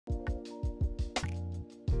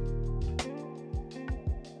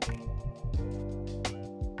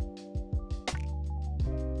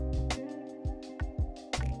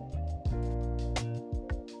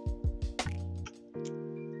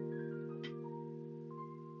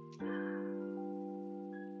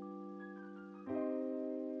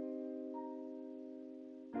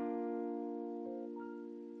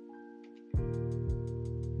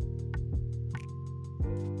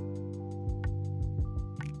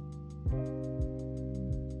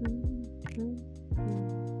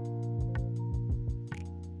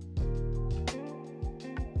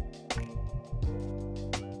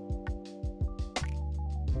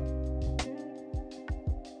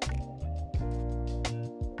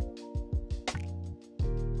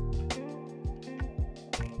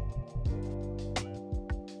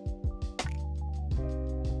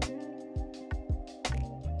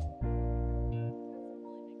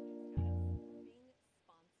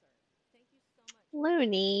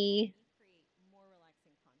Looney.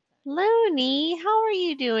 Looney, how are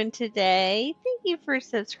you doing today? Thank you for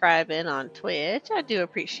subscribing on Twitch. I do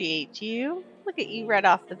appreciate you. Look at you right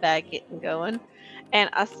off the bat getting going. And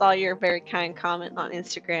I saw your very kind comment on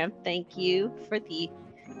Instagram. Thank you for the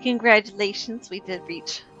congratulations. We did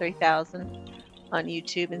reach 3,000 on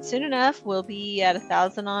YouTube, and soon enough we'll be at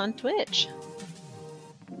 1,000 on Twitch.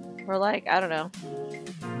 We're like, I don't know,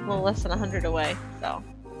 a little less than 100 away, so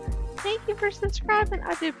thank you for subscribing.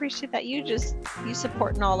 I do appreciate that. You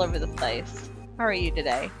supporting all over the place. How are you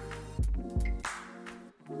today?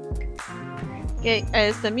 Okay,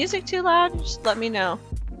 is the music too loud? Just let me know.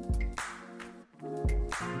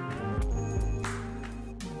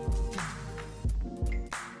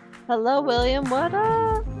 Hello, William. What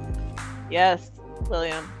up? Yes,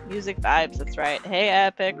 William. Music vibes. That's right. Hey,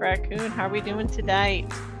 Epic Raccoon. How are we doing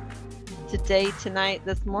tonight? Tonight,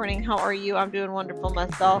 this morning. How are you? I'm doing wonderful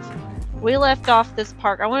myself. We left off this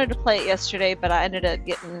park. I wanted to play it yesterday, but I ended up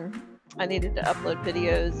I needed to upload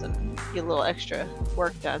videos and get a little extra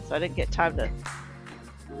work done, so I didn't get time to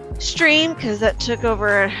stream because that took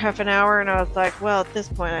over half an hour, and I was like, well, at this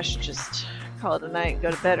point I should just call it a night and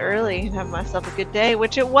go to bed early and have myself a good day,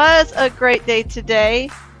 which it was a great day today.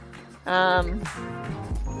 I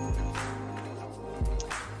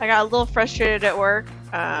got a little frustrated at work,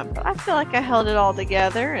 but I feel like I held it all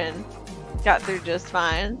together and got through just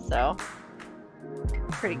fine, so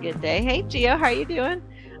pretty good day. Hey Gio, how are you doing?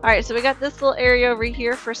 Alright, so we got this little area over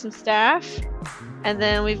here for some staff, and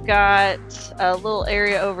then we've got a little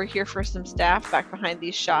area over here for some staff back behind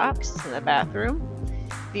these shops in the bathroom.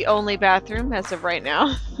 The only bathroom as of right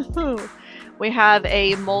now. We have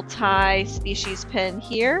a multi-species pen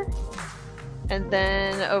here, and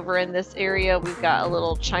then over in this area we've got a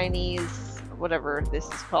little Chinese, whatever this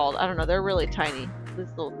is called. I don't know, they're really tiny. These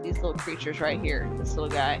little creatures right here, this little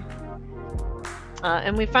guy.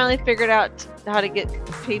 And we finally figured out how to get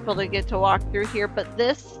people to get to walk through here, but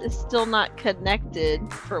this is still not connected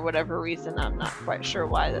for whatever reason. I'm not quite sure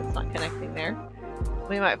why that's not connecting there.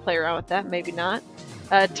 We might play around with that, maybe not.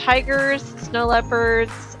 Tigers, snow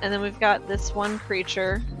leopards, and then we've got this one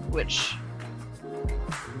creature, which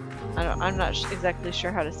I'm not exactly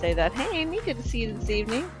sure how to say that. Hey Amy, good to see you this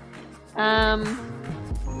evening.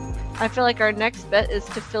 I feel like our next bet is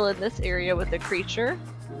to fill in this area with a creature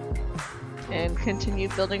and continue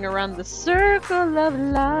building around the circle of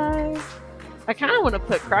life. I kind of want to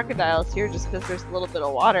put crocodiles here just because there's a little bit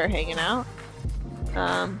of water hanging out.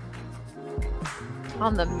 On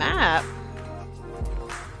the map,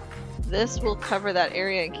 this will cover that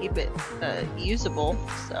area and keep it usable,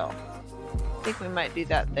 so I think we might do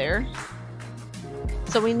that there.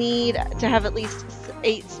 So we need to have at least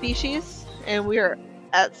 8 species, and we are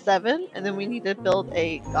at 7, and then we need to build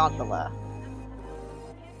a gondola.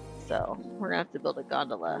 So we're gonna have to build a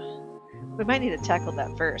gondola. We might need to tackle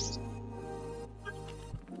that first.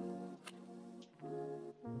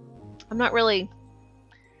 I'm not really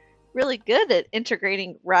good at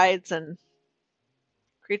integrating rides and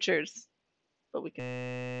creatures, but we can.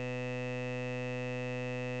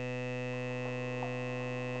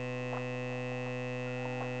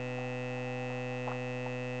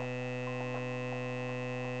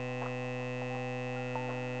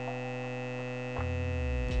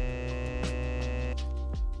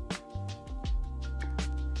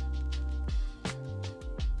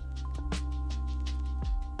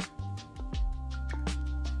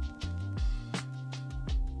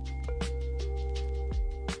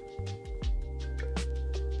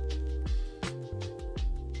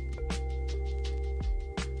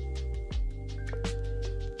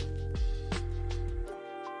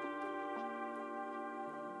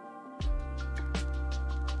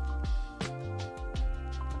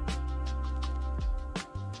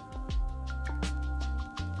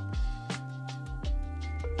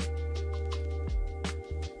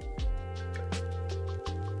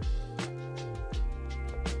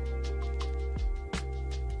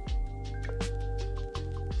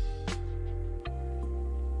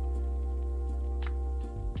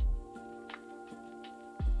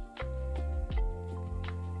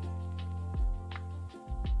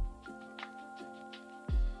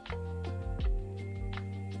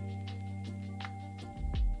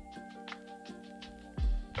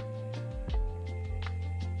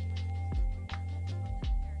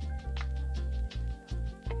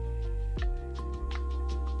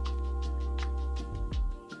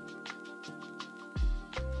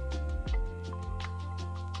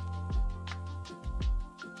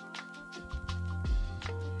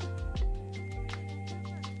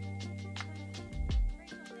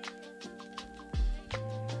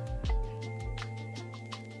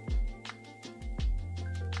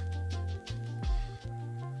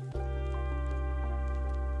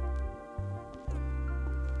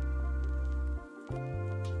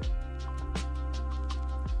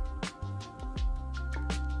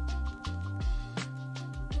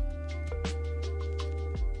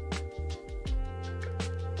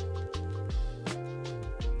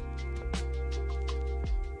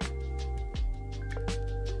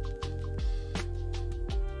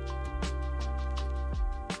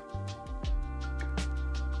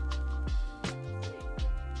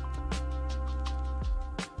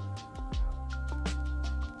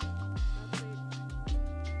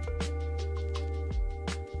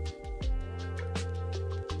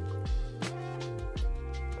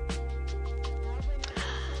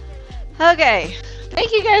 Okay.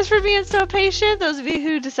 Thank you guys for being so patient. Those of you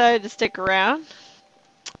who decided to stick around,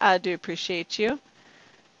 I do appreciate you.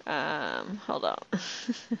 Hold on.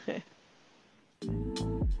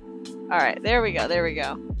 All right, there we go. There we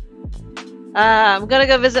go. I'm gonna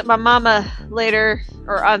go visit my mama later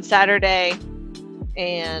or on Saturday,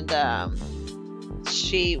 and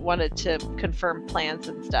she wanted to confirm plans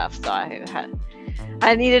and stuff. So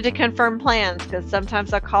I needed to confirm plans because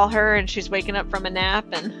sometimes I call her and she's waking up from a nap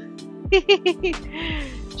and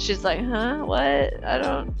she's like, "Huh? What? I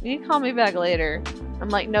don't. You can call me back later." I'm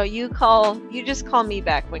like, "No, you just call me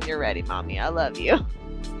back when you're ready, mommy. I love you."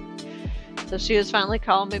 So she was finally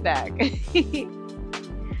calling me back.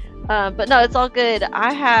 But no, it's all good.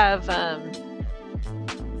 I have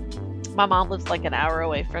my mom lives like an hour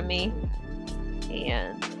away from me,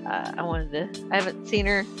 and I haven't seen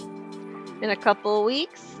her in a couple of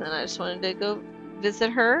weeks, and I just wanted to go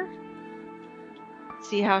visit her,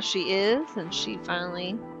 see how she is, and she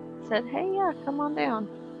finally said, "Hey, yeah, come on down.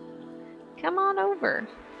 Come on over."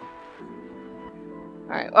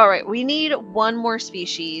 All right, we need one more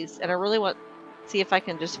species, and I really want to see if I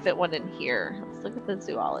can just fit one in here. Let's look at the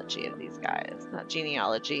zoology of these guys, not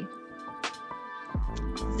genealogy.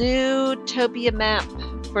 Zootopia map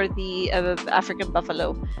for the African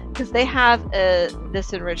buffalo, because they have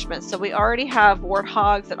this enrichment. So we already have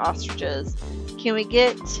warthogs and ostriches. Can we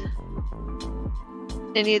get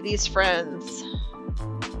any of these friends?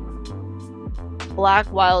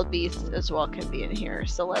 Black wild beasts as well can be in here.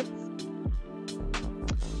 So let's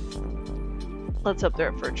hope they're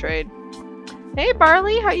up for a trade. Hey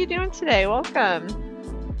Barley, how you doing today? Welcome.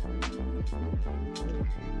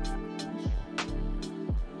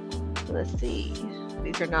 Let's see.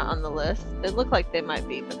 These are not on the list. They look like they might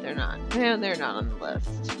be, but they're not. No, they're not on the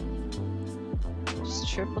list. Just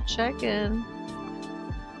triple checking.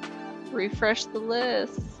 Refresh the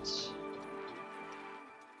list.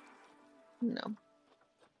 No.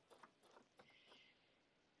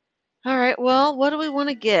 Alright, well, what do we want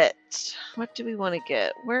to get? What do we want to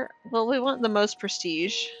get? Well, we want the most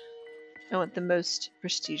prestige. I want the most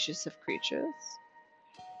prestigious of creatures.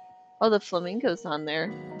 Oh, the flamingos on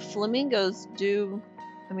there. Flamingos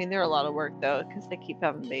I mean, they're a lot of work though, because they keep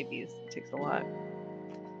having babies. It takes a lot.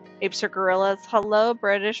 Apes or gorillas? Hello,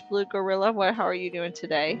 British blue gorilla. How are you doing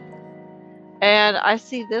today? And I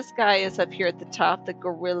see this guy is up here at the top, the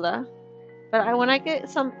gorilla. But when I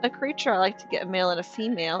get a creature, I like to get a male and a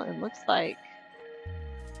female. It looks like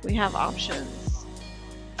we have options.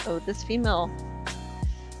 Oh, this female.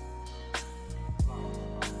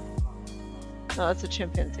 Oh, that's a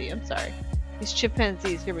chimpanzee. I'm sorry. These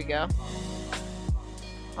chimpanzees. Here we go.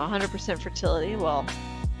 100% fertility. Well,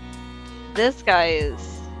 this guy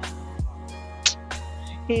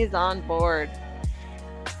he's on board.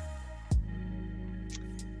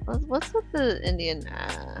 What's with the Indian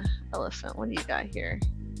elephant? What do you got here?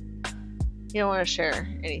 You don't want to share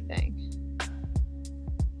anything.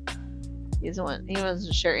 He wants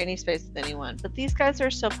to share any space with anyone. But these guys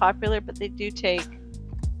are so popular, but they do take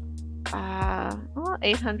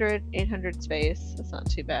 800 space. That's not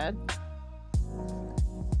too bad.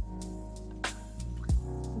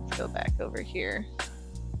 Let's go back over here.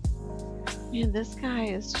 Man, this guy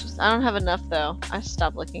is just... I don't have enough, though. I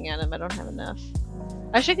stopped looking at him. I don't have enough.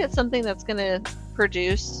 I should get something that's going to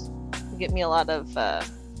produce, get me a lot of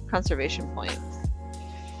conservation points.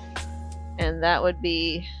 And that would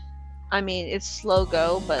be... I mean, it's slow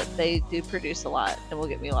go, but they do produce a lot, and will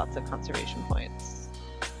get me lots of conservation points.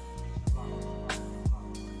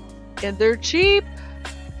 And they're cheap!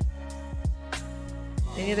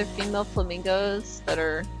 Any other female flamingos that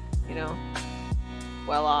are, you know,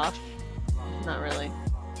 well off? Not really.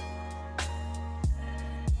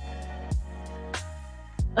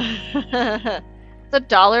 It's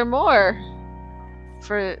 $1 more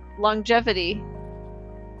for longevity.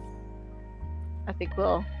 I think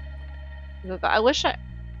we'll go. I wish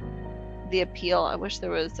the appeal. I wish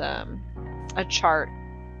there was a chart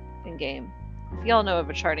in game. If y'all know of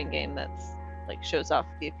a chart in game that's like shows off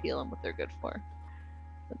the appeal and what they're good for,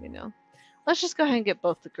 let me know. Let's just go ahead and get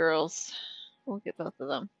both the girls. We'll get both of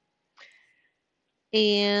them.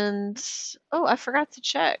 And oh, I forgot to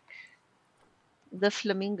check the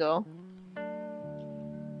flamingo.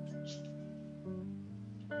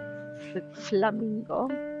 The flamingo.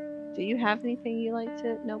 Do you have anything you like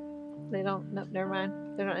to? Nope. They don't. Nope. Never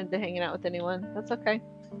mind. They're not into hanging out with anyone. That's okay.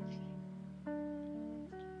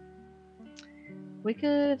 We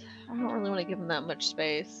could. I don't really want to give them that much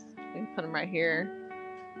space. We can put them right here.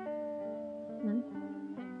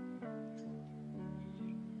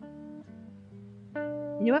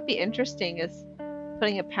 You know what would be interesting is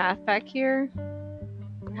putting a path back here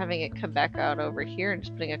having it come back out over here and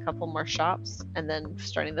just putting a couple more shops and then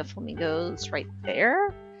starting the flamingos right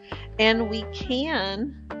there. And we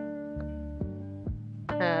can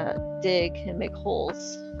dig and make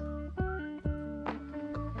holes.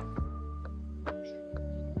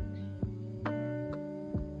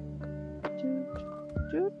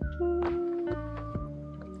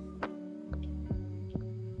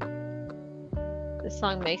 This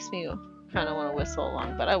song makes me kind of want to whistle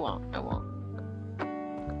along, but I won't.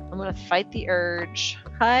 I'm gonna fight the urge.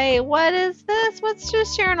 Hi, what is this? What's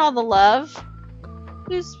just sharing all the love?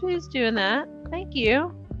 Who's doing that? Thank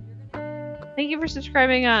you. Thank you for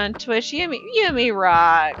subscribing on Twitch. You and me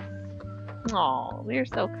rock. Oh, you're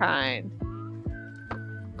so kind.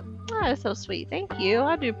 Oh, that's so sweet. Thank you.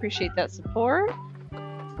 I do appreciate that support.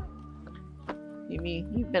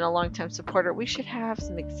 You've been a long-time supporter. We should have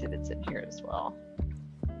some exhibits in here as well.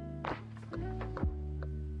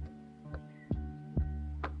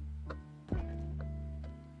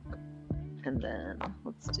 And then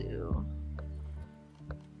let's do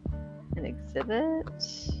an exhibit.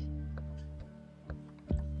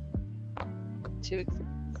 2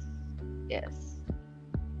 exhibits. Yes.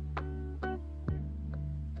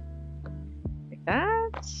 Like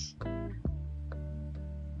that.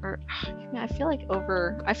 Or I feel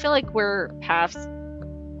like where paths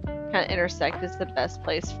kind of intersect is the best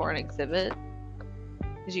place for an exhibit,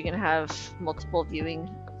 because you can have multiple viewing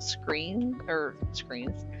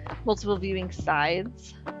multiple viewing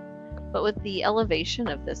sides. But with the elevation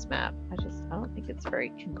of this map, I don't think it's very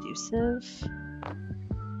conducive.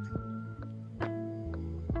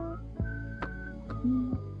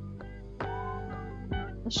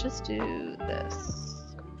 Let's just do this.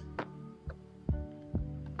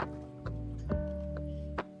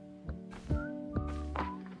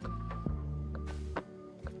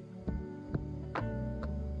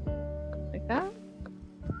 Like that.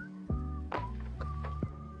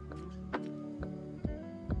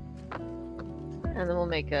 And then we'll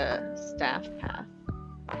make a staff path.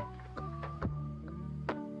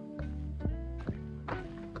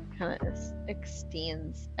 Kind of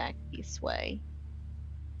extends back this way.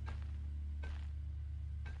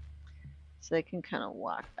 So they can kind of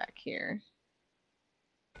walk back here.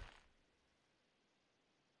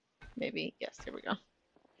 Maybe, yes, there we go.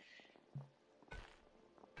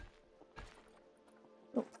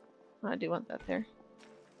 Oh, I do want that there.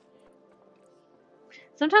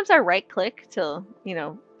 Sometimes I right click to,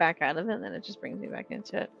 back out of it, and then it just brings me back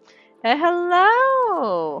into it. Hey,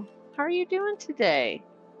 hello! How are you doing today?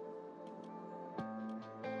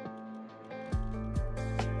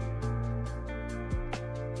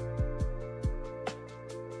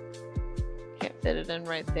 Can't fit it in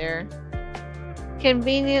right there.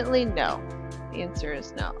 Conveniently, no. The answer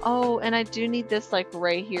is no. Oh, and I do need this like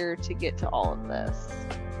right here to get to all of this.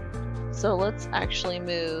 So let's actually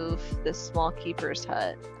move this small keeper's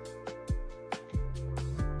hut.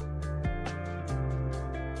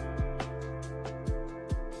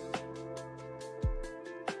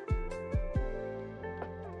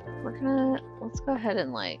 Let's go ahead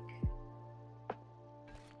and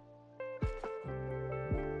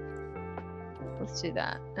let's do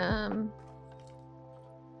that.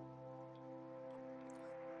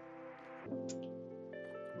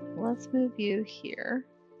 Let's move you here.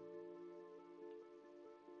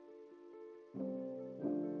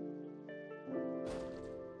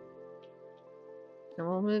 And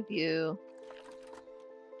we'll move you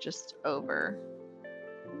just over.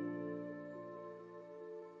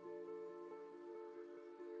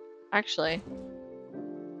 Actually,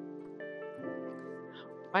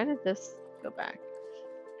 why did this go back?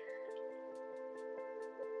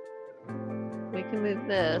 We can move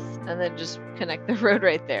this and then just connect the road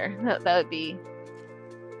right there. That would be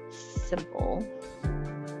simple.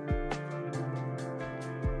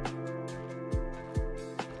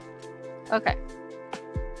 Okay.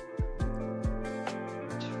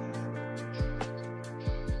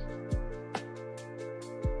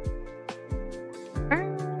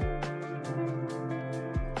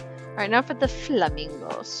 Alright, now for the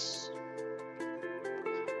flamingos.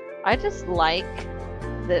 I just like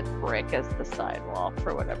the brick as the sidewall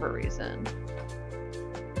for whatever reason.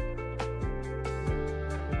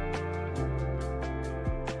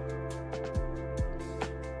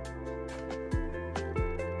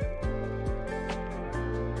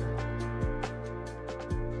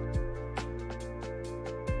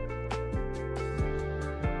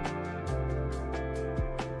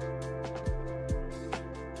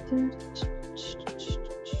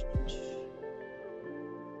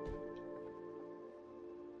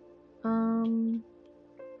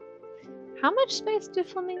 How much space do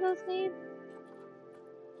flamingos need?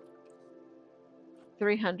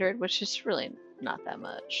 300, which is really not that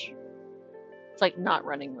much. It's like not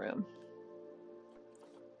running room.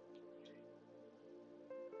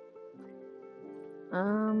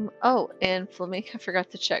 Oh, and I forgot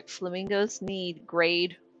to check. Flamingos need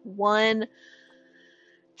grade 1,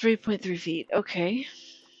 3.3 feet. Okay.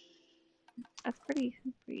 That's pretty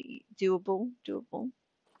doable.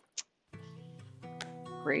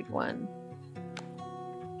 Grade 1.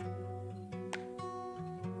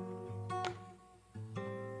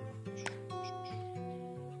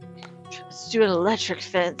 Let's do an electric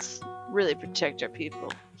fence. Really protect our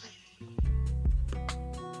people.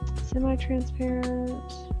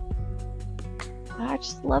 Semi-transparent. I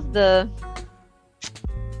just love the...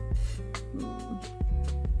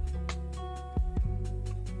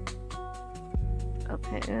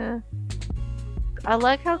 Okay. I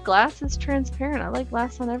like how glass is transparent. I like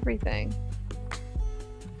glass on everything.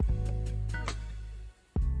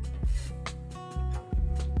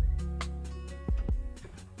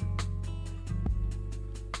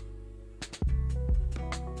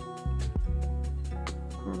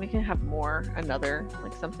 We can have another,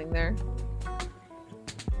 like something there.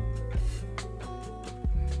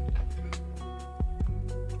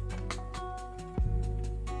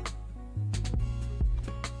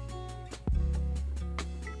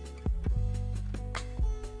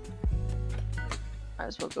 Might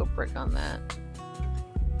as well go brick on that.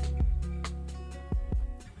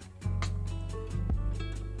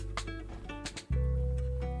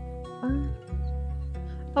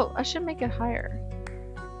 Oh, I should make it higher.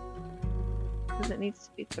 Because it needs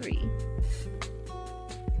to be 3.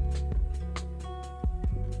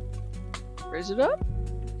 Raise it up?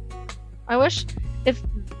 I wish if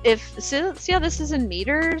see how this is in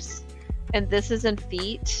meters and this is in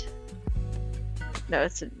feet? No,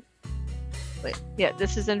 it's in... Wait, yeah,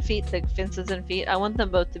 this is in feet, the fence is in feet. I want them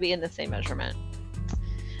both to be in the same measurement.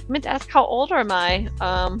 I meant to ask how old am I?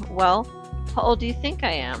 Well, how old do you think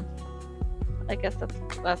I am? I guess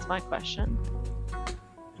that's my question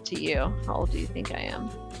to you. How old do you think I am?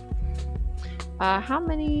 How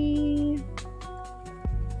many?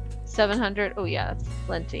 700. Oh yeah, that's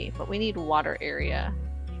plenty. But we need water area,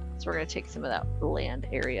 so we're gonna take some of that land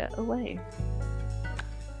area away.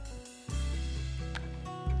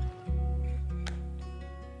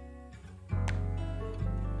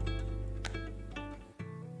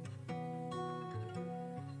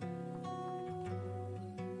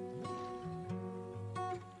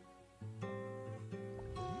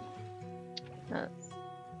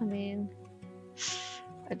 I mean,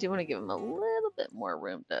 I do want to give him a little bit more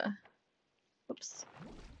room to, oops,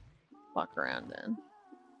 walk around in.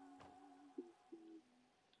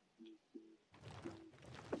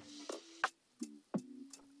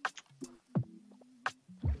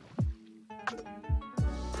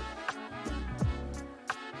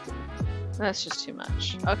 That's just too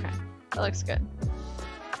much. Okay, that looks good.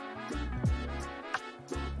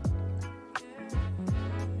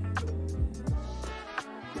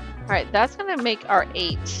 Alright, that's going to make our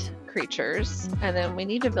 8 creatures, and then we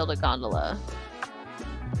need to build a gondola.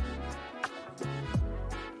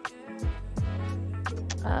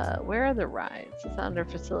 Where are the rides? It's under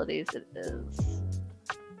facilities. It is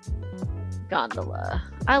gondola.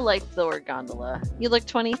 I like the word gondola. You look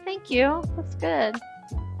 20. Thank you. That's good.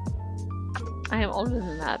 I am older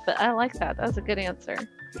than that, but I like that. That was a good answer.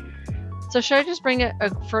 So should I just bring it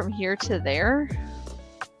from here to there?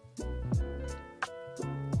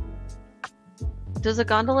 Does a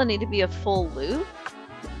gondola need to be a full loop?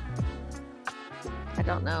 I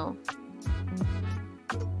don't know.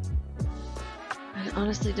 I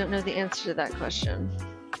honestly don't know the answer to that question.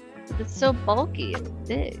 It's so bulky and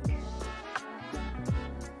big.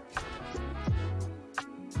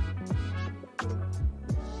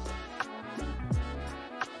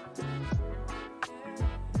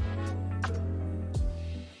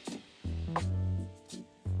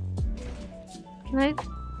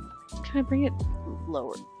 Can I bring it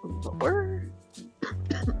lower?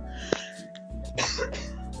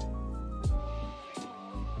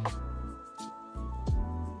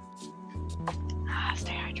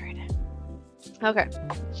 Stay hydrated. Okay.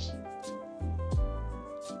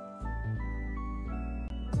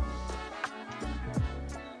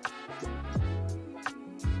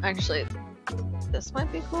 Actually, this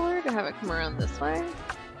might be cooler to have it come around this way.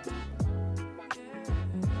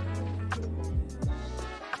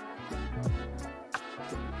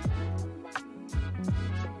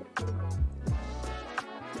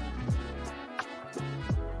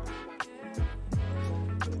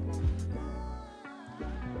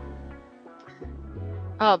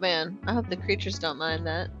 Oh man, I hope the creatures don't mind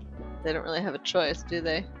that. They don't really have a choice, do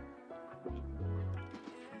they?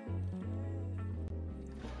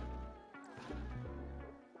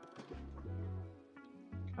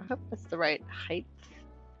 hope that's the right height.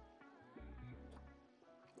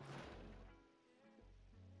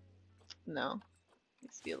 No,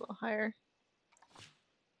 needs to be a little higher.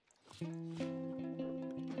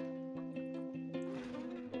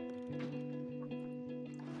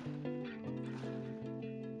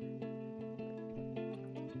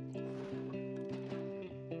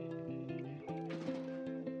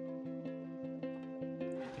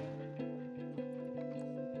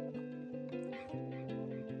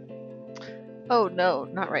 Oh no,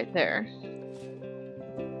 not right there.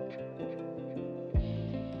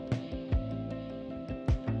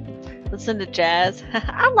 Listen to jazz.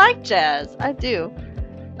 I like jazz. I do.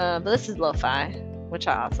 But this is lo-fi, which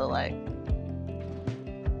I also like.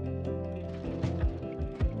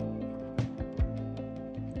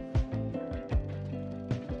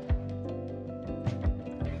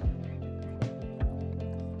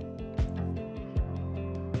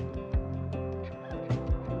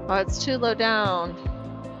 Oh, it's too low down.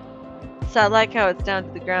 So I like how it's down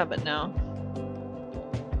to the ground, but no.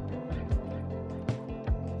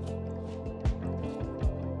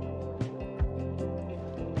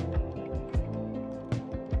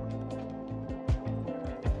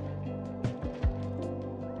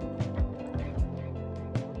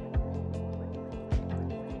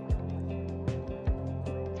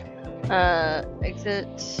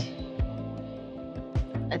 Exit.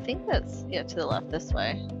 I think that's, yeah, to the left this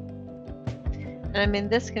way. And I mean,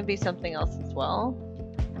 this can be something else as well.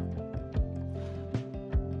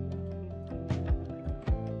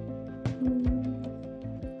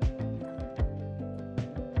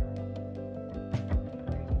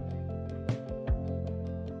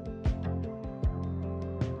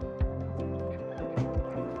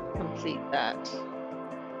 Complete that.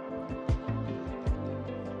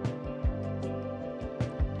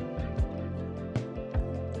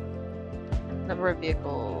 Number of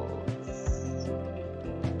vehicles.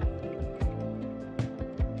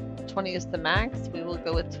 20 is the max. We will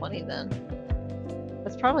go with 20 then.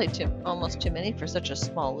 That's probably almost too many for such a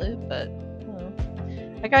small loop, but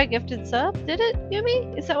I got a gifted sub. Did it,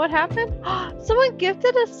 Yumi? Is that what happened? Someone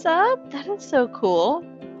gifted a sub? That is so cool.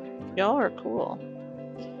 Y'all are cool.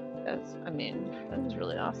 That's, I mean, that is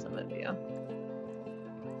really awesome of you.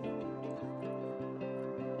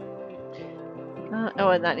 Oh,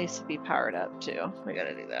 and that needs to be powered up too. We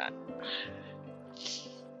gotta do that.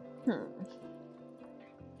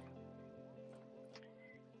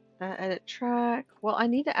 Edit track. Well, I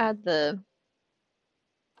need to add the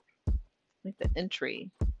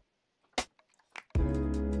entry.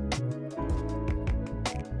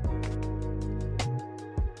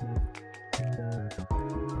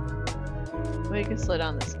 We can slow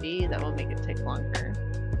down the speed. That will make it take longer.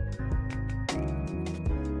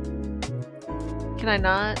 Can I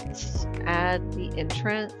not add the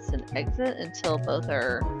entrance and exit until both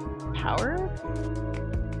are powered?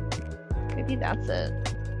 Maybe that's it.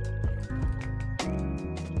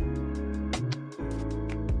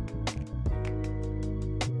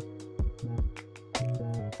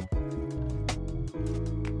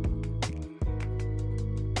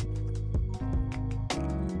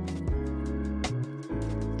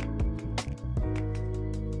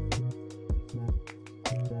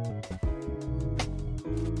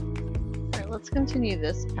 Let's continue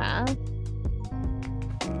this path.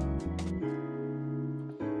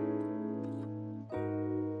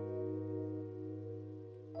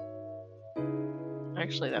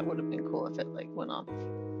 Actually, that would have been cool if it like went off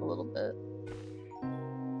a little bit.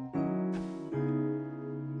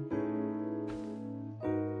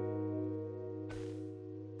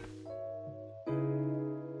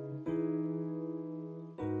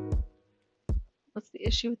 What's the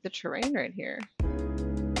issue with the terrain right here?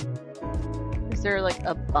 Is there like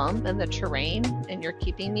a bump in the terrain and you're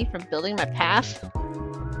keeping me from building my path?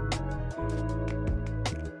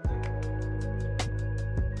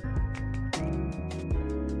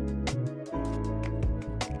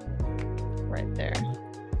 Right there.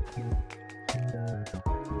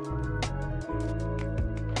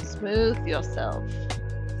 Smooth yourself.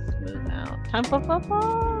 Smooth out. Time for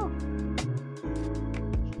football!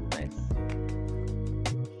 Nice.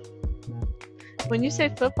 When you say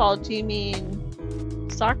football, do you mean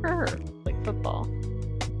soccer or like football?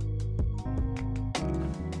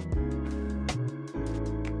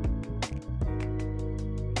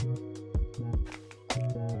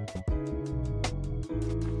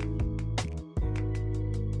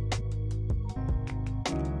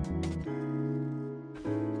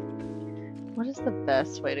 What is the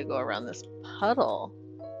best way to go around this puddle?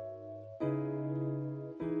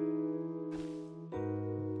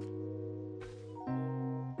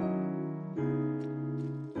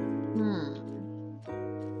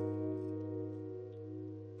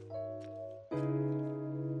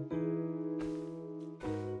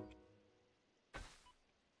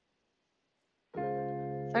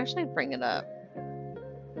 actually bring it up?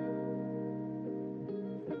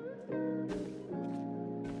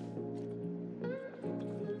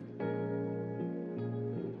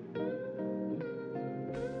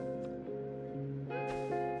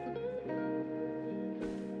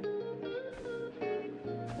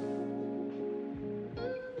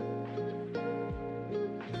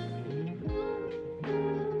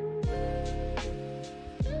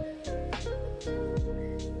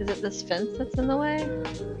 Is it this fence that's in the way?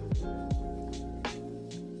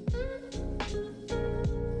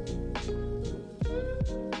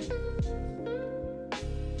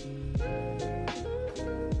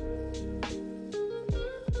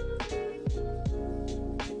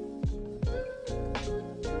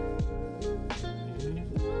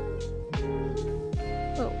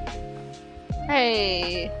 Oh.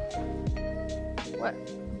 Hey! What?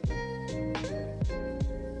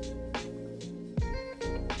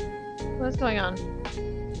 What's going on?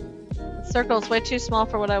 The circle's way too small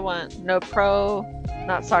for what I want. No pro,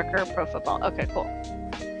 not soccer, pro football. Okay, cool.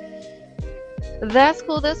 That's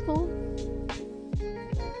cool, that's cool.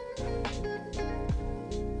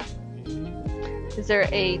 Is there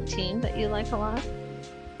a team that you like a lot?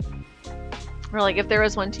 Or like if there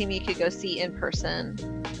was one team you could go see in person,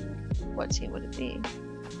 what team would it be?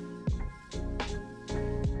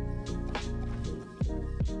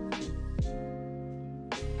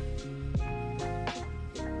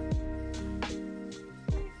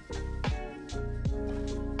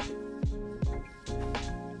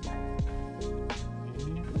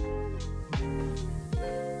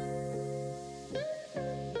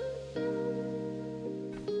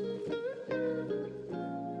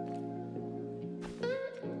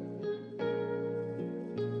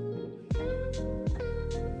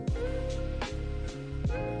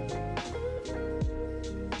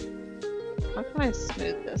 How can I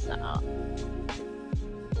smooth this out?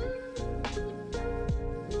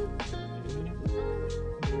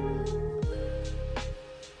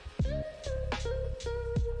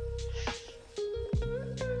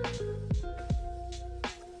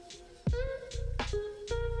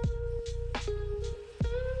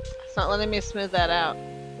 It's not letting me smooth that out.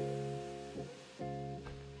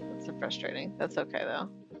 That's so frustrating. That's okay though.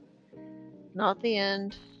 Not the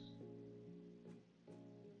end.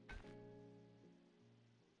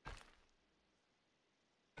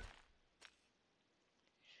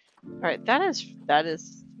 Alright, that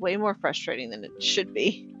is way more frustrating than it should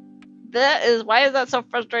be. Why is that so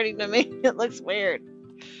frustrating to me? It looks weird.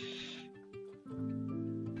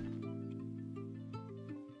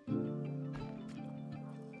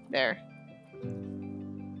 There.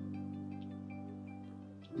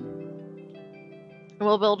 And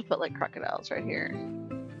we'll be able to put like crocodiles right here.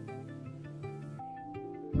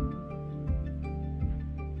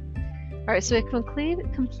 Alright, so we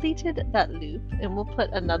completed that loop, and we'll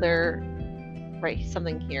put another,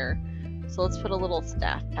 something here. So let's put a little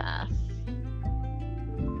staff path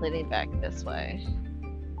leading back this way.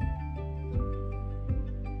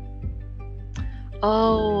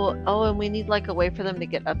 Oh, and we need like a way for them to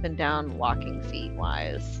get up and down walking feet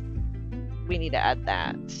wise. We need to add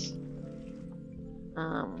that.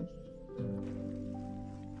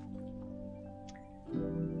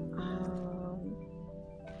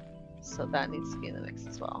 So that needs to be in the mix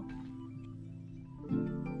as well.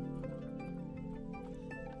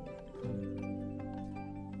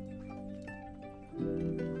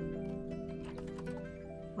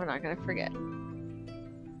 We're not going to forget.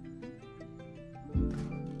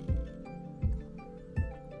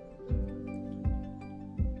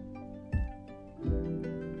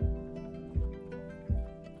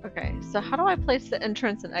 Okay, so how do I place the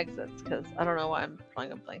entrance and exits? Because I don't know why I'm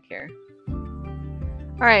drawing a blank here.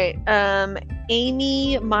 Alright,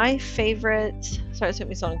 Amy, my favorite, sorry, it took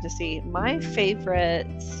me so long to see, my favorite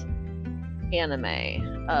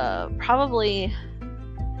anime, probably,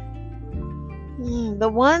 the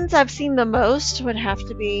ones I've seen the most would have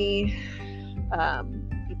to be,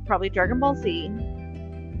 probably Dragon Ball Z.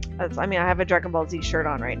 I mean, I have a Dragon Ball Z shirt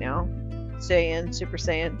on right now. Saiyan, Super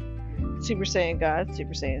Saiyan, Super Saiyan God,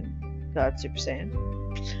 Super Saiyan God, Super Saiyan.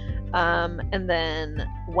 And then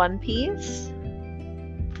One Piece.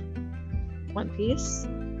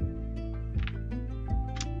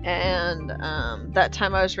 And that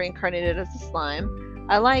time I was reincarnated as a slime.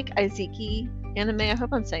 I like Iziki anime. I hope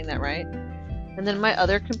I'm saying that right. And then my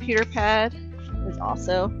other computer pad is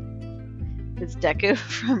Deku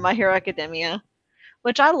from My Hero Academia,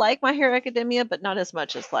 which I like My Hero Academia, but not as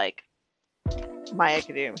much as like My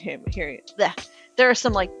Academia. There are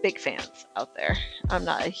some like big fans out there. I'm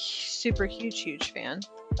not a super huge fan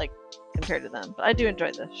like compared to them, but I do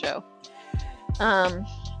enjoy the show.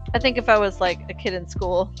 I think if I was like a kid in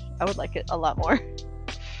school, I would like it a lot more.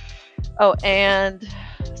 Oh, and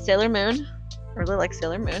Sailor Moon. I really like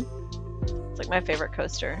Sailor Moon. It's like my favorite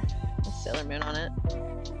coaster with Sailor Moon on it.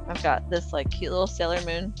 I've got this like cute little Sailor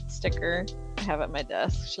Moon sticker I have at my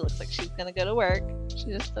desk. She looks like she's gonna go to work.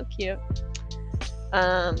 She's just so cute.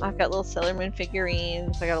 I've got little Sailor Moon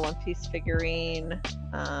figurines. I got a One Piece figurine.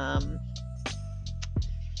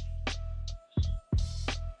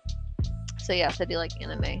 So yes, I do like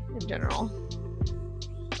anime in general.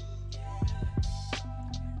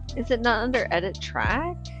 Is it not under edit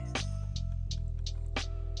track?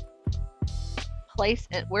 Place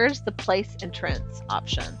and where's the place entrance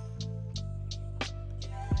option?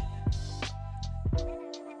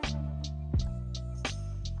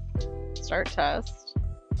 Start test.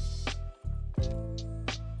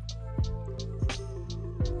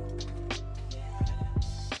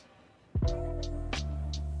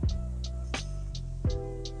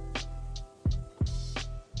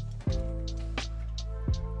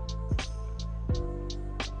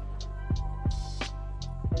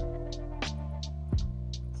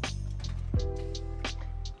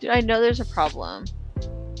 Dude, I know there's a problem.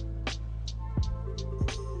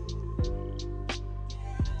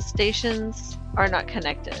 Stations are not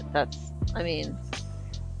connected. I mean,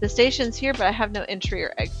 the station's here, but I have no entry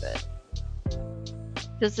or exit.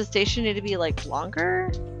 Does the station need to be like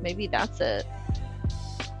longer? Maybe that's it.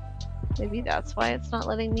 Maybe that's why it's not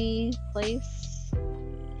letting me place.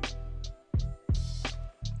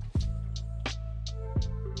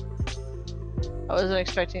 I wasn't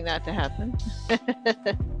expecting that to happen.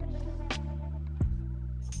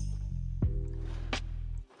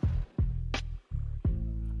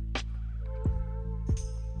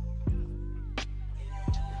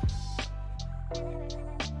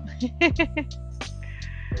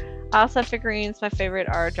 I also have figurines. My favorite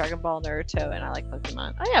are Dragon Ball, Naruto, and I like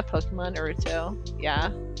Pokemon. Oh yeah, Pokemon, Naruto.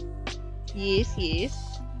 Yeah. Yes, yes.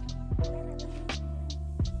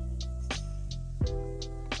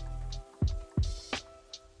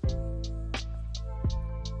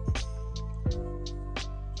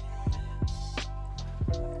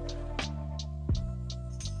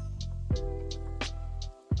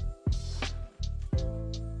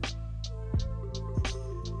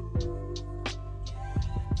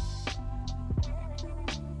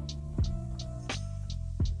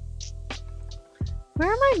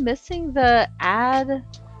 Where am I missing the add?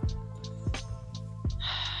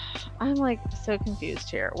 I'm like so confused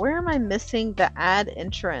here. Where am I missing the add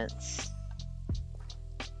entrance?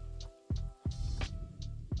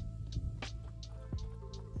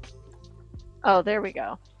 Oh, there we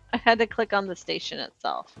go. I had to click on the station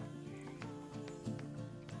itself.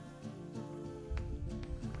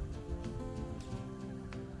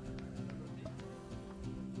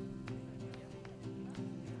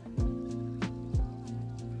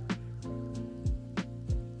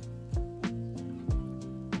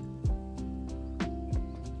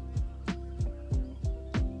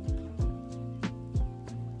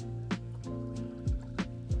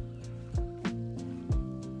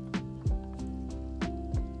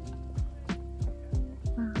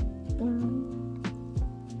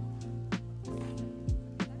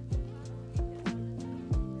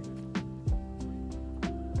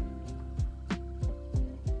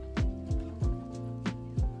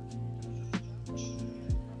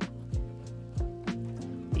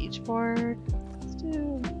 Board. Let's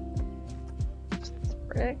do this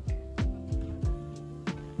brick.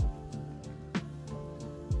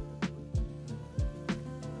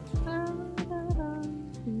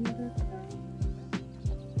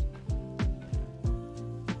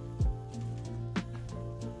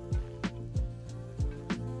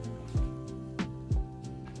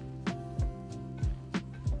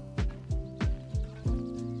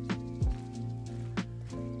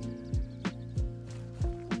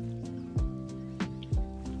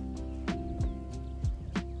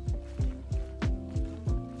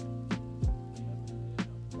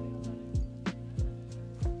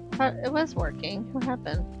 It was working. What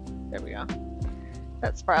happened? There we go.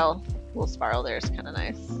 That spiral, little spiral there is kind of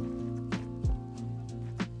nice.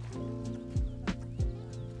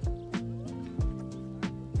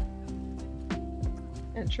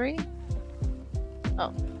 Entry?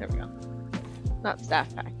 Oh, there we go. Not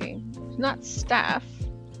staff packing. Not staff.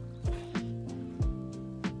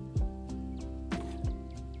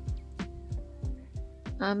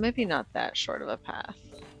 Maybe not that short of a path.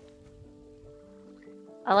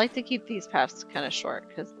 I like to keep these paths kind of short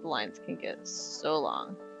because the lines can get so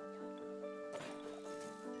long.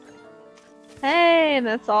 Hey, and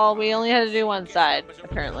that's all. We only had to do one side,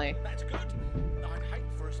 apparently.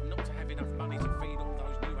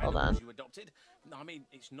 I mean,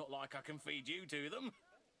 it's not like I can feed you to them.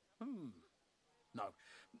 No.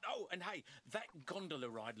 Oh, and hey, that gondola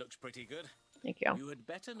ride looks pretty good. Thank you. You had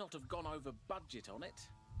better not have gone over budget on it.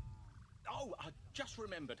 Oh, I just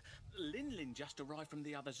remembered. Lin just arrived from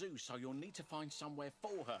the other zoo, so you'll need to find somewhere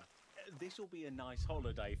for her. This'll be a nice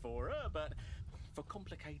holiday for her, but for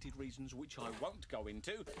complicated reasons which I won't go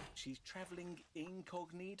into, she's travelling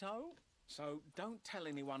incognito. So don't tell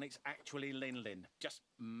anyone it's actually Lin. Just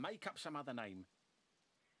make up some other name.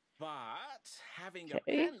 But having a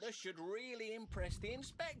panda should really impress the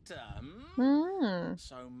inspector.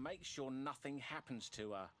 So make sure nothing happens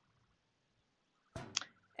to her.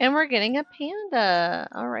 And we're getting a panda.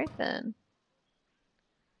 All right then.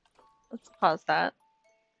 Let's pause that.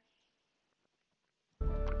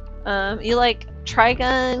 You like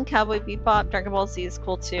Trigun, Cowboy Bebop, Dragon Ball Z is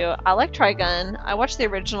cool too. I like Trigun. I watched the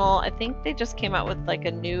original. I think they just came out with like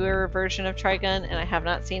a newer version of Trigun, and I have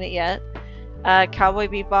not seen it yet. Cowboy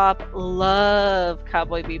Bebop, love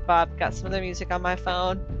Cowboy Bebop. Got some of their music on my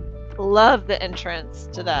phone. Love the entrance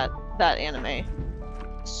to that anime.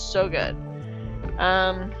 So good.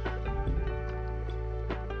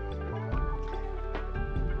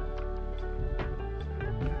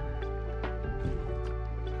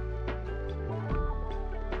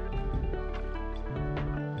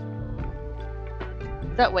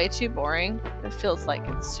 Is that way too boring? It feels like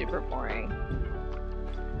it's super boring.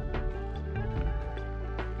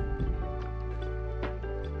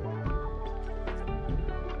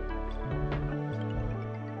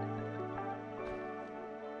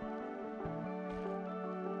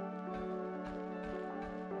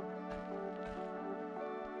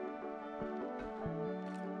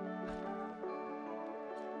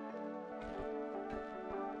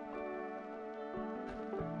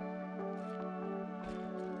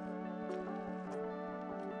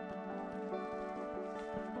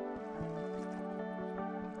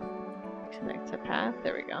 Connect to path.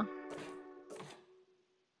 There we go.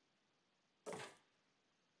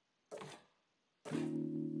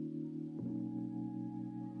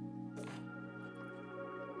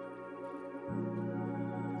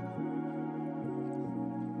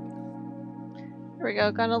 There we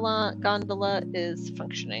go. Gondola is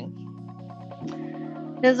functioning.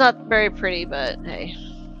 It's not very pretty, but hey.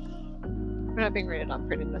 We're not being rated on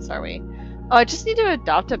prettiness, are we? Oh, I just need to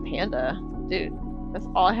adopt a panda. Dude, that's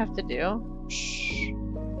all I have to do. Shh.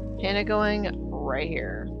 Panda going right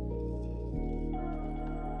here.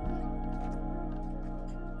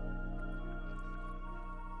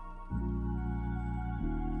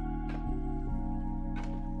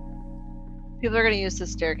 People are going to use the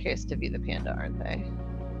staircase to view the panda, aren't they?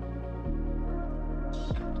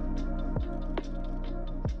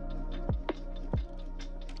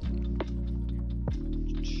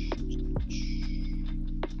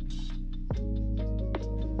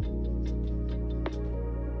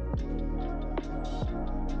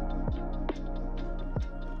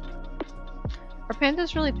 Are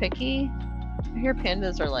pandas really picky? I hear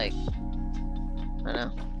pandas are like, I don't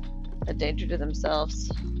know, a danger to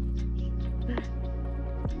themselves.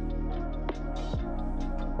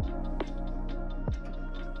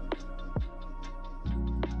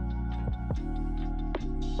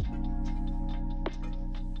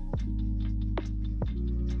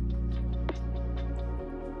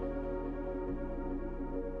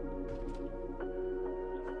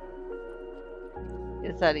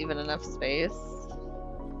 Is that even enough space?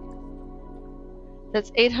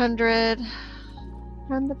 That's 800.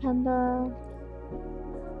 Panda.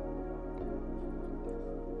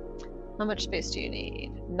 How much space do you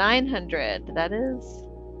need? 900. That is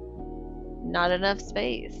not enough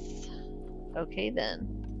space. Okay then.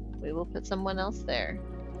 We will put someone else there.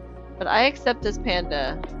 But I accept this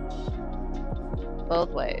panda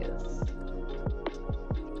both ways.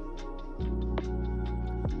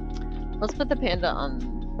 Let's put the panda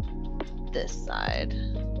on this side.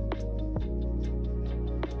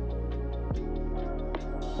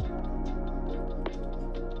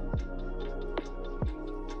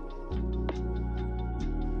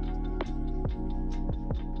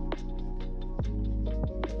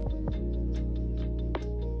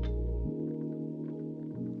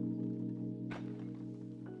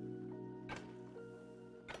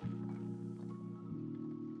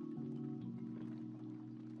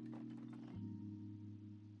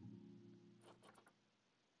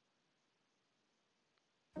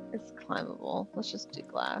 It's climbable. Let's just do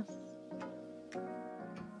glass.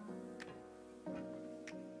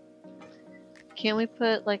 Can we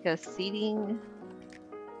put like a seating?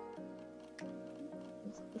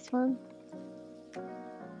 Is it this one?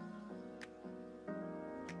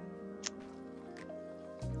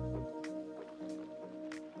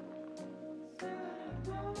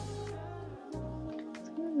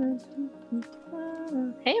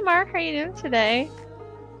 Hey Mark, how you doing today?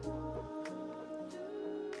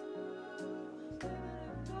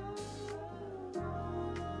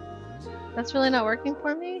 That's really not working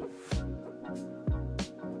for me?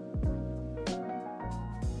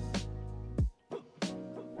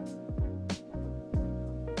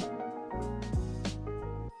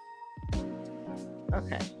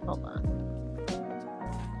 Okay, hold on.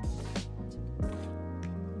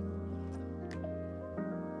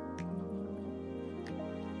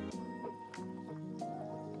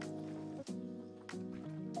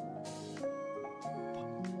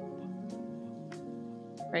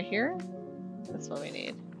 Right here? That's what we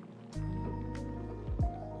need.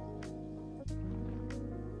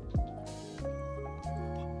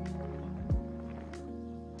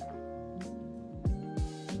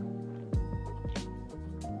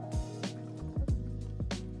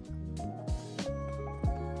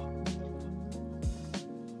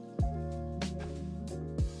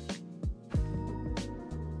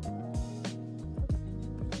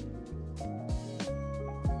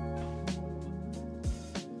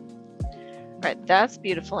 Alright, that's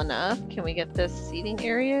beautiful enough. Can we get this seating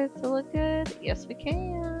area to look good? Yes, we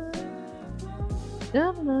can.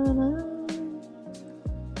 Da-da-da-da.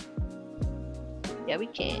 Yeah, we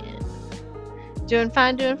can. Doing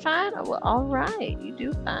fine, doing fine? Oh, well, alright. You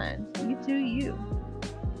do fine. You do you.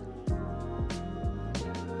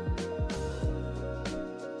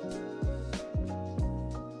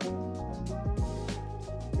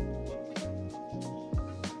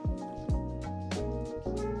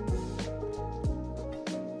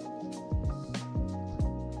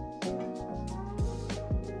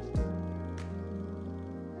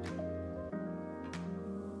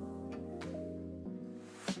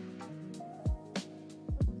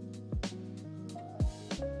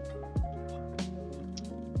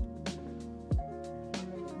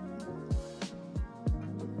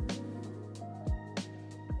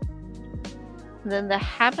 And then the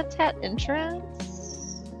habitat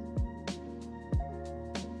entrance.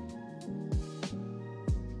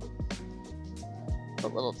 A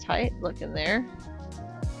little tight looking there.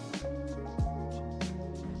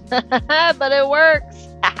 But it works.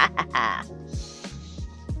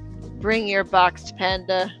 Bring your boxed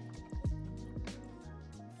panda.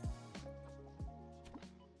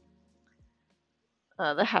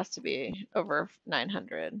 That has to be over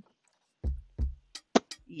 900.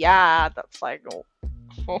 Yeah, that's like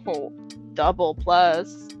double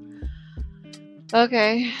plus.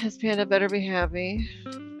 Okay, this panda better be happy.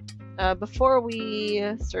 Before we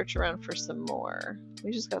search around for some more,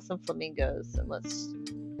 we just got some flamingos, and let's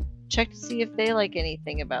check to see if they like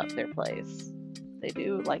anything about their place. They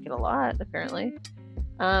do like it a lot, apparently.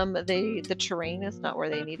 The terrain is not where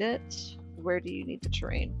they need it. Where do you need the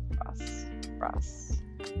terrain, Ross?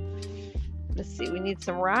 Let's see. We need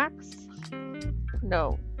some rocks.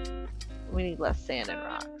 No, we need less sand and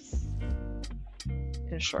rocks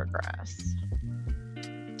and short grass.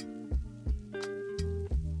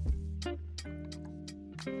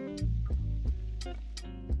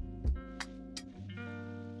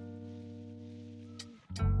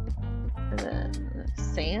 And then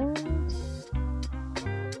sand,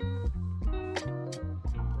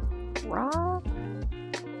 rock,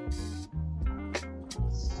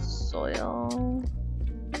 soil.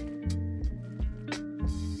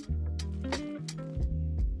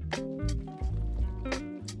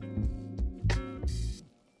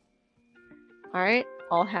 Alright,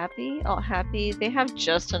 all happy, all happy. They have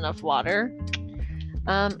just enough water.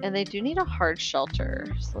 And they do need a hard shelter.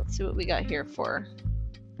 So let's see what we got here for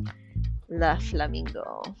La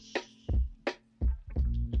Flamingo.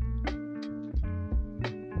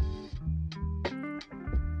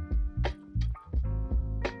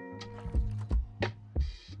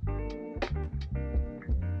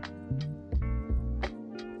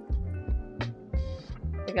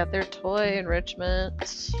 They got their toy enrichment.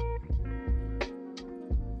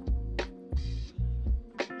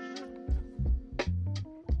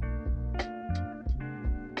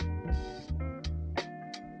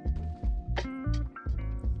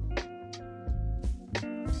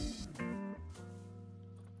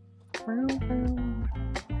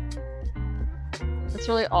 That's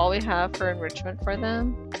really all we have for enrichment for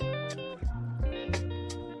them.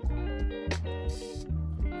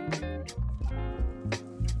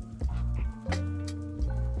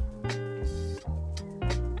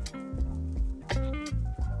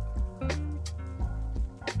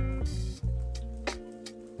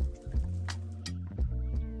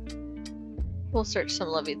 We'll search some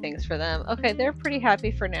lovely things for them. Okay, they're pretty happy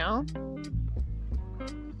for now.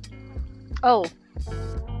 Oh,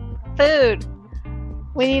 food.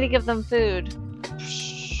 We need to give them food.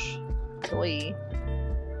 Shh. Boy.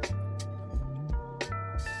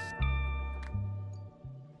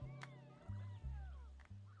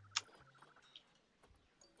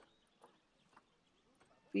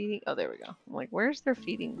 Feeding. Oh, there we go. I'm like, where's their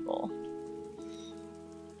feeding bowl?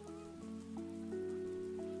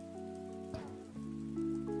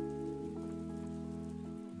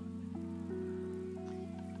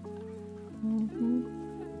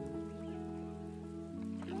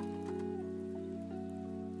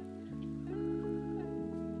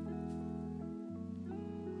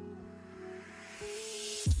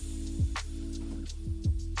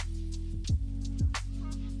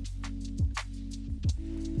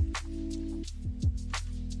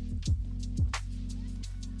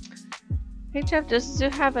 Hey Jeff, does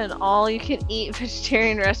it have an all-you-can-eat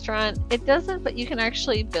vegetarian restaurant? It doesn't, but you can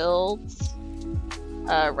actually build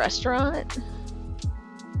a restaurant.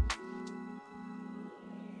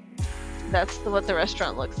 That's what the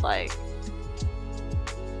restaurant looks like.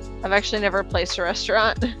 I've actually never placed a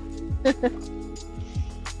restaurant.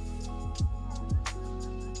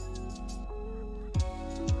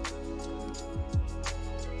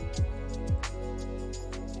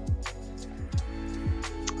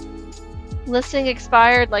 Listing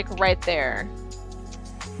expired, like right there.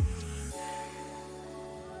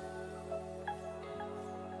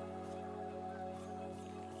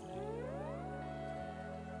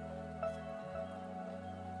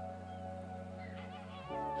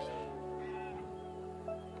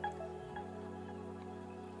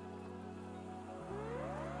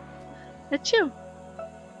 Achoo.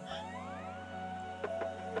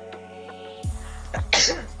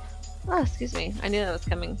 Oh, excuse me. I knew that was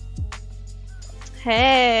coming.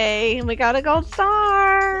 Hey, we got a gold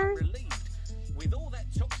star! Quite relieved. With all that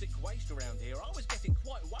toxic waste around here, I was getting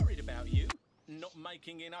quite worried about you. Not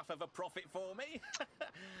making enough of a profit for me.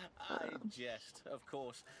 I jest, of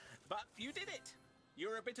course. But you did it.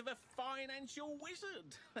 You're a bit of a financial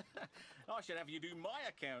wizard. I should have you do my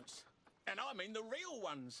accounts. And I mean the real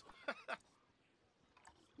ones.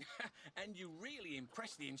 And you really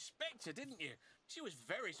impressed the inspector, didn't you? She was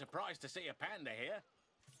very surprised to see a panda here.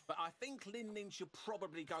 But I think Lin Lin should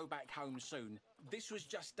probably go back home soon. This was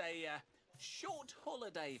just a short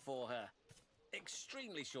holiday for her.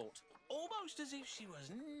 Extremely short. Almost as if she was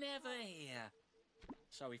never here.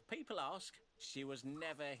 So if people ask, she was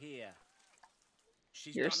never here.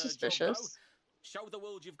 She's You're done her suspicious. job, though. Show the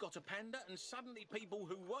world you've got a panda, and suddenly people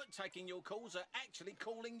who weren't taking your calls are actually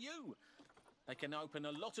calling you. They can open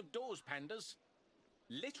a lot of doors, pandas.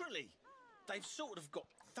 Literally. They've sort of got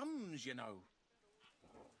thumbs, you know.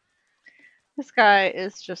 This guy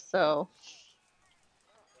is just so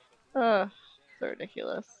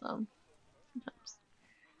ridiculous sometimes.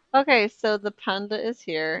 Okay, so the panda is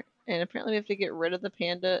here, and apparently we have to get rid of the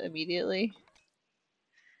panda immediately.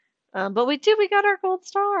 But we got our gold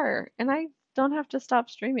star, and I don't have to stop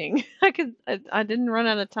streaming. I didn't run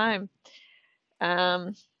out of time.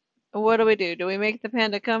 What do we do? Do we make the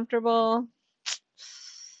panda comfortable?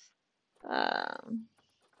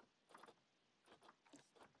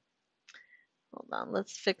 Hold on,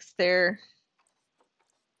 let's fix their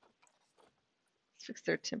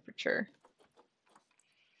temperature.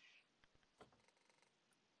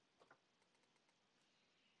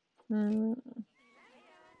 But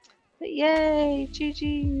yay,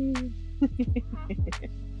 GG.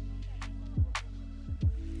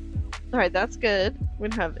 All right, that's good. We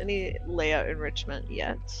don't have any layout enrichment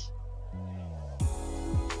yet.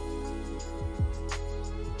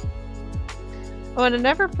 Oh, and I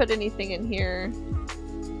never put anything in here.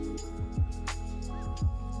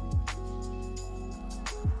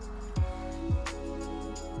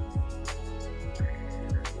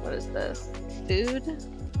 What is this? Food?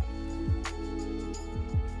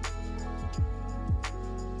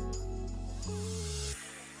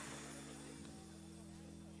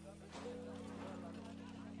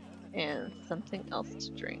 And something else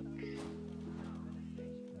to drink.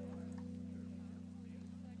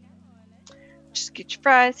 Just get your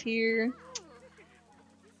fries here.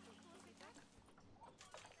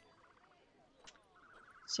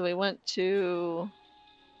 So we went to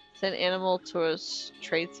send animal to a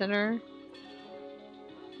trade center.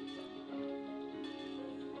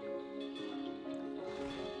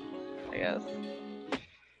 I guess.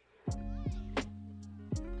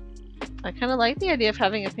 I kind of like the idea of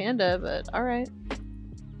having a panda, but alright.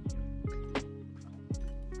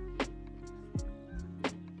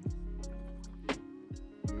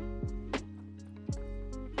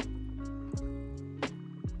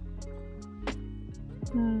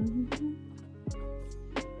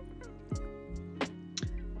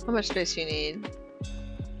 How much space do you need?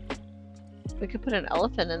 We could put an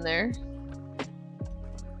elephant in there.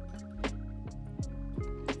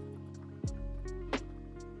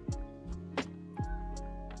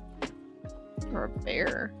 Or a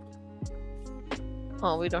bear.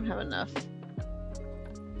 Oh, we don't have enough.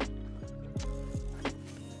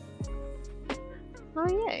 Oh,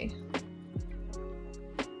 yay.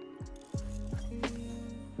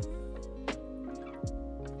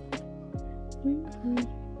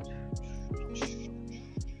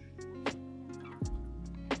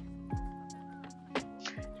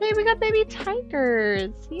 Hey, we got baby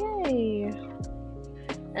tigers! Yay!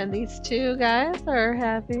 And these two guys are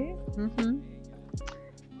happy.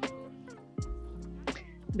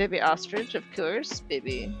 Baby ostrich, of course.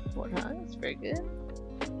 Baby warthogs, very good.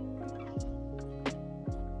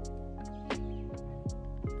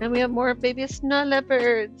 And we have more baby snow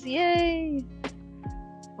leopards! Yay!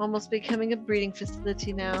 Almost becoming a breeding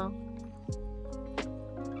facility now.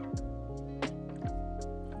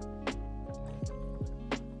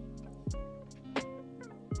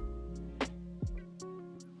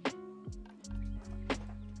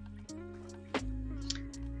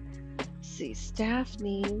 See, staff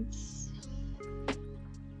needs.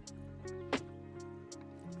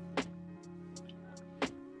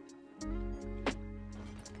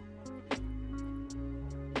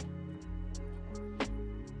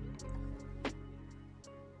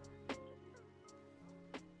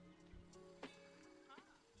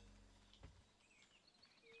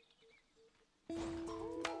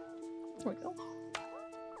 There we go.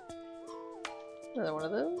 Another one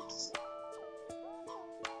of those.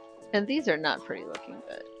 And these are not pretty looking,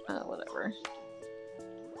 but whatever.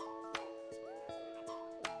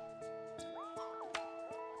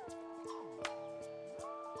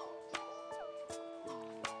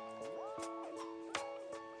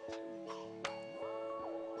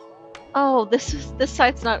 Oh, this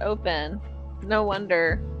site's not open. No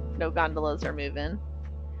wonder no gondolas are moving.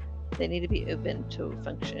 They need to be open to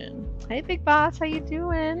function. Hey, big boss, how you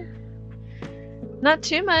doing? Not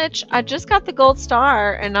too much. I just got the gold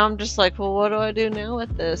star, and now I'm just like, well, what do I do now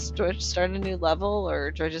with this? Do I start a new level,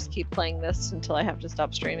 or do I just keep playing this until I have to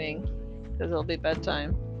stop streaming? Because it'll be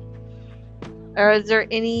bedtime. Or is there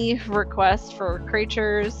any requests for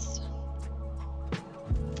creatures?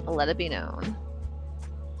 Let it be known.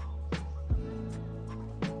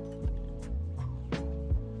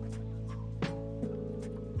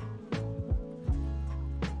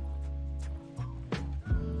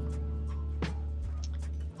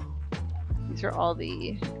 These are all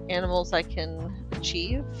the animals I can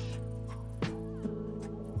achieve.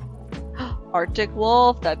 Arctic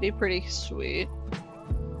wolf, that'd be pretty sweet.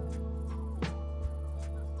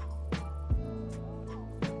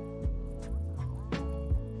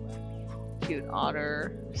 Cute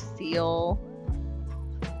otter, seal.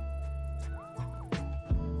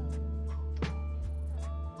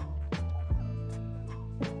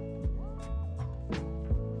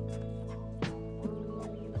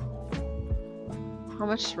 How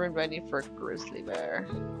much room do I need for a grizzly bear?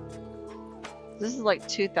 This is like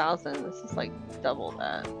 2,000. This is like double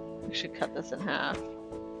that. I should cut this in half.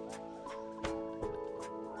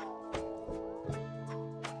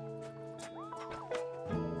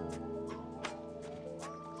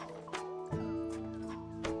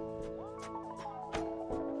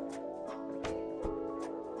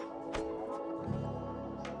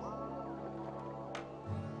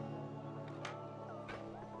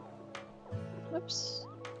 Whoops.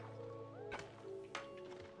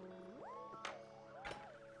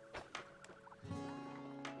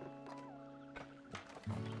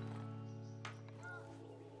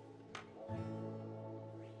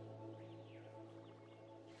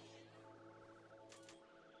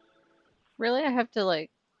 Really? I have to like...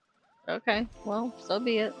 Okay, well, so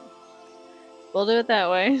be it. We'll do it that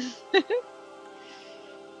way.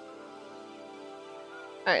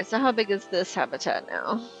 Alright, so how big is this habitat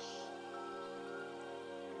now?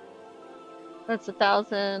 That's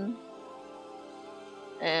 1,000.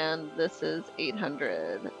 And this is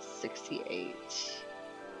 868.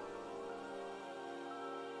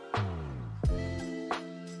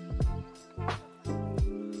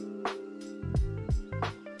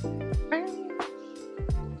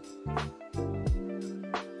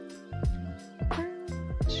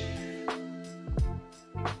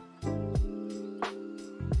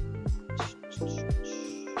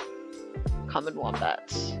 Common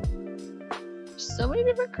wombat. So many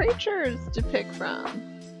different creatures to pick from.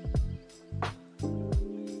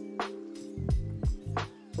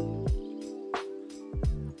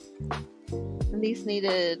 And these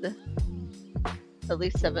needed at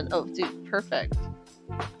least 7. Oh, dude, perfect.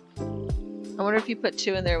 I wonder if you put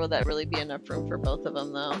 2 in there, will that really be enough room for both of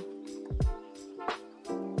them, though?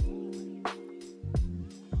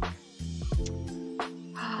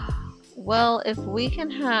 Well, if we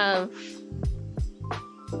can have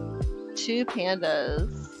 2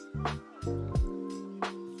 pandas.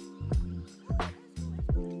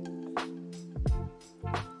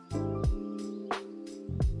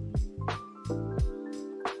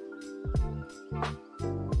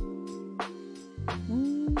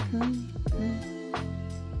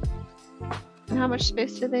 And how much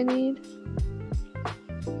space do they need?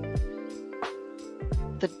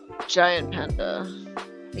 The giant panda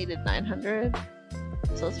needed 900.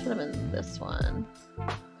 So let's put them in this one.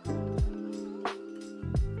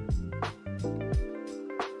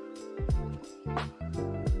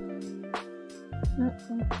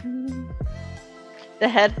 The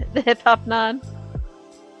hip hop nod.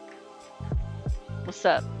 What's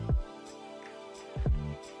up?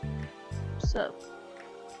 What's up?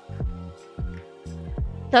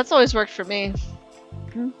 That's always worked for me.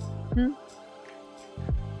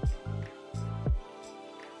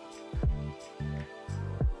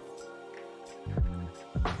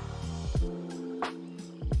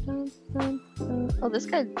 Oh, this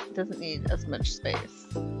guy doesn't need as much space.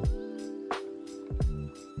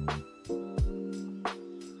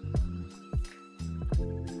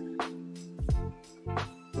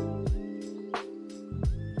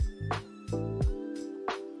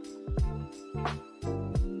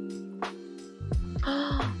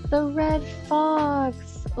 The red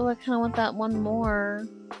fox! Oh, I kind of want that one more.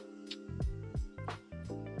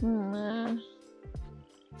 Oh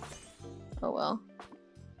well.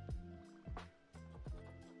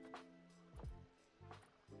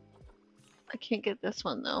 I can't get this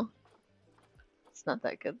one though. It's not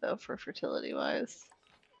that good though for fertility wise.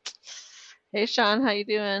 Hey Sean, how you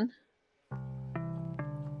doing?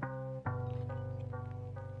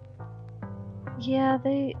 Yeah,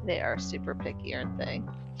 they are super picky, aren't they?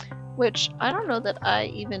 Which, I don't know that I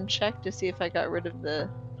even checked to see if I got rid of the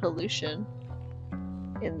pollution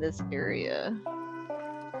in this area.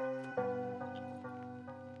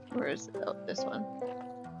 Where is it? Oh, this one.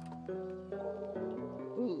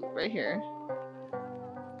 Ooh, right here.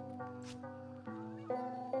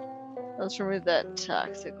 Let's remove that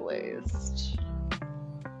toxic waste.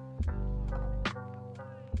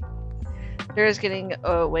 There is getting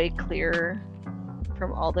way clearer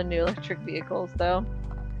from all the new electric vehicles, though.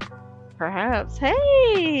 Perhaps.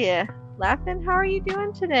 Hey! Laughing, how are you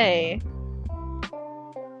doing today?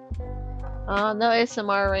 No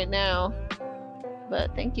ASMR right now,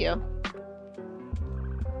 but thank you.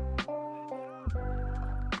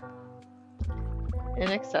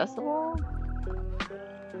 Inaccessible?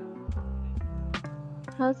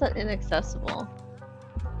 How's that inaccessible?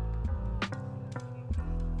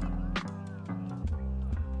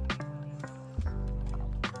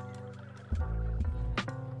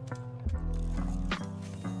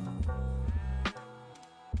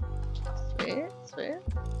 Sweet.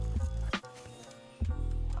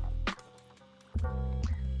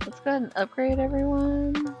 Let's go ahead and upgrade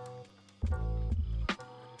everyone.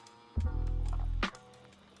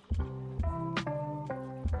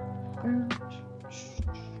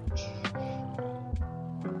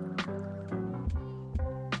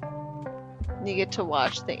 You get to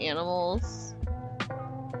watch the animals.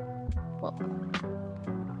 Well,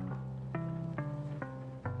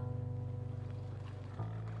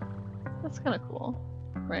 that's kind of cool,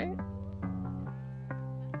 right?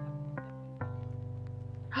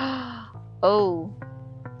 Oh,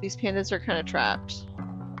 these pandas are kind of trapped.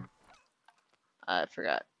 I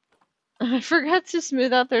forgot. I forgot to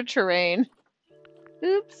smooth out their terrain.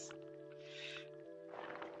 Oops.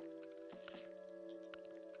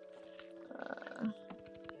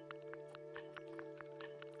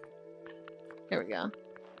 Here we go.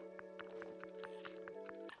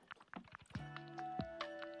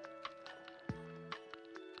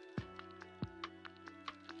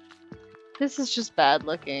 This is just bad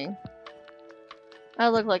looking. I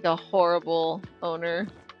look like a horrible owner.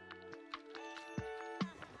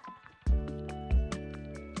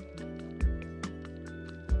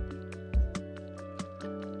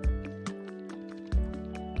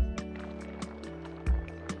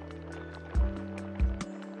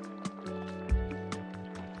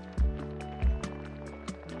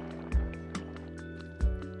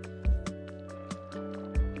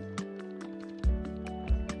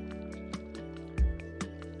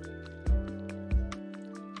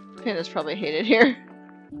 Pandas probably hate it here.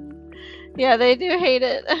 Yeah, they do hate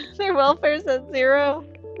it. Their welfare's at 0.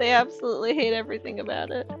 They absolutely hate everything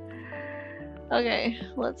about it. Okay,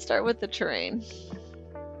 let's start with the terrain.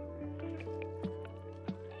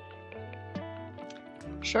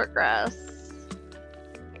 Short grass.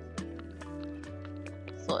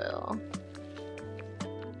 Soil.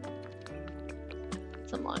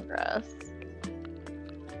 Some long grass.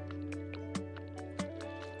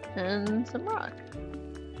 And some rock.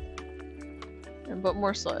 And but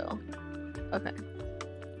more soil. Okay.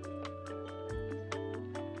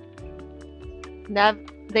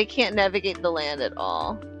 They can't navigate the land at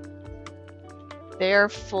all. They're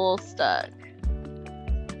full stuck.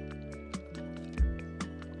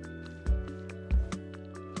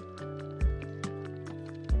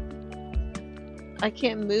 I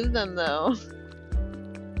can't move them though.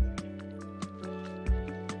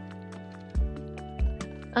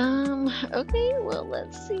 Okay, well,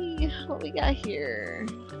 let's see what we got here.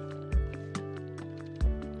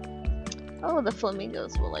 Oh, the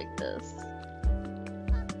flamingos will like this.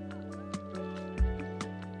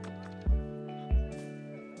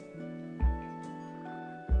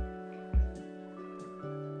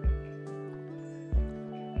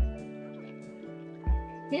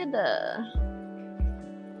 Panda.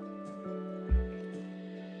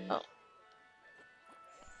 Oh.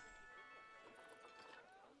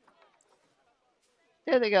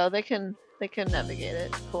 There they go. They can navigate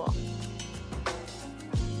it. Cool.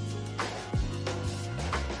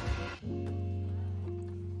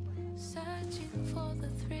 Searching for the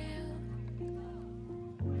thrill.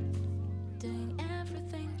 Doing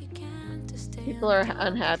everything you can to stay. People are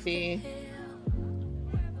unhappy.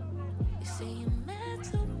 You say you met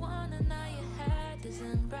someone and now your head is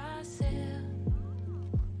in Brazil.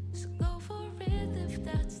 So go for it if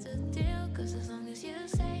that's the deal. Cause as long as you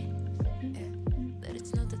say that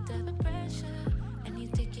it's not the type of pressure, and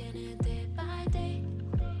you're taking it day by day,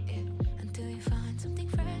 until you find something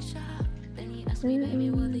fresher. Then you ask me,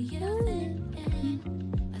 baby, what do you think?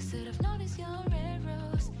 I said I've noticed your red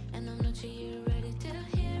rose, and I'm not sure you're ready to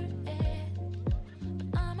hear it.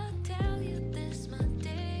 But I'ma tell you this, my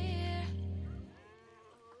dear.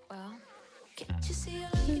 Well, can't you see you're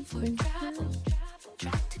looking for travel?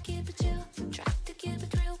 Try to keep it chill, try to keep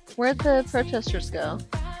it real. Where'd the protesters go?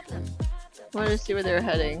 I wanted to see where they were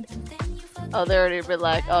heading. Oh, they're already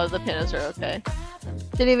relaxed. Oh, the pandas are okay.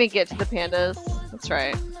 Didn't even get to the pandas. That's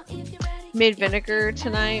right. Made vinegar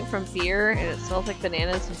tonight from beer, and it smells like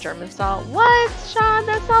bananas and German style. What, Sean?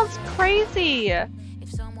 That sounds crazy. If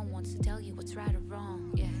someone wants to tell you what's right or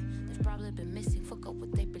wrong, they've probably been missing. Forgot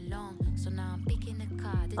what they belong. So now I'm picking a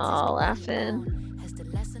card. Oh, laughing. Has the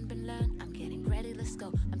lesson been learned? I'm getting ready. Let's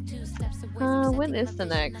go. I'm 2 steps away from When setting is my the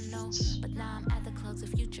vision, next? I know. But now I'm at the clouds of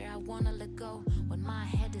future. I wanna let go. When my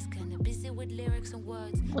head is kinda busy with lyrics and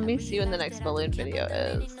words. Let me see when the next balloon video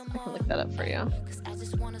is. I can look that up for you. Cause I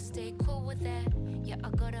just wanna stay cool with that. Yeah, I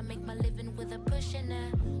gotta make my living with a push in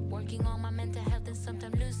it. Working on my mental health and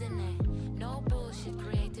sometimes losing it. No bullshit,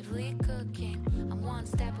 creatively cooking. I'm 1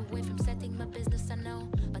 step away from setting my business, I know.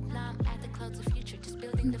 But now I'm at the clouds of future, just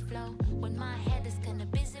building the flow. When my head is kinda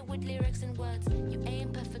busy with lyrics and words. You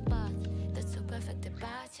ain't perfect, but that's so perfect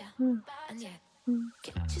about ya. And yet,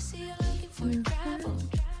 can't you see you're looking for travel?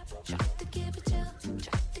 Try to keep it chill,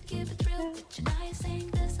 try to keep it real. But you know you're saying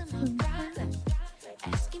this is my problem.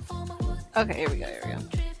 Asking for my wood. Okay, here we go. Here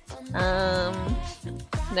we go.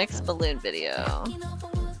 Next balloon video.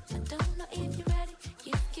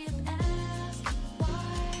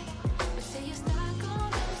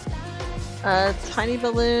 Tiny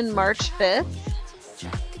balloon, March 5th.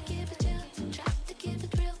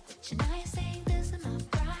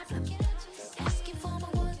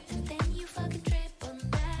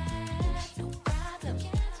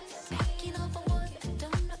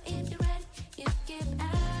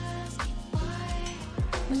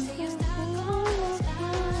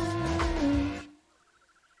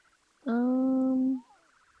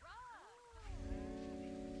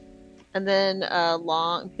 And then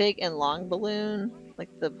big and long balloon, like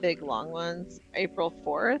the big long ones, April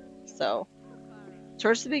 4th. So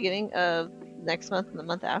towards the beginning of next month and the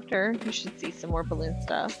month after, you should see some more balloon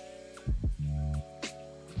stuff.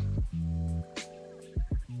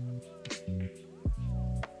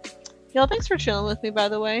 Y'all, thanks for chilling with me, by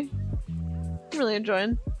the way. I'm really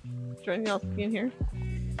enjoying y'all being here.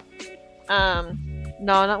 No,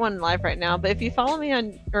 not one live right now, but if you follow me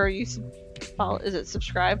on, or you is it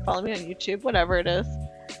subscribe? Follow me on YouTube, whatever it is.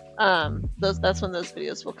 That's when those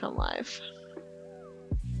videos will come live.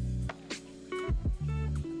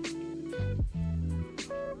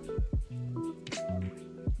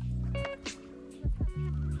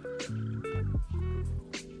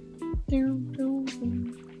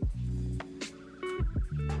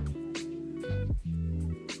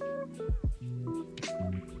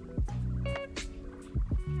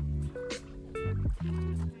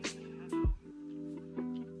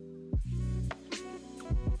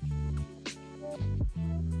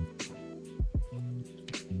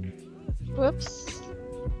 Whoops.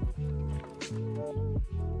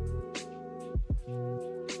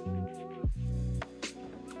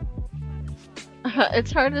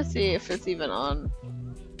 It's hard to see if it's even on.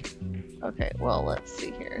 Okay, well, let's see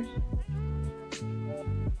here.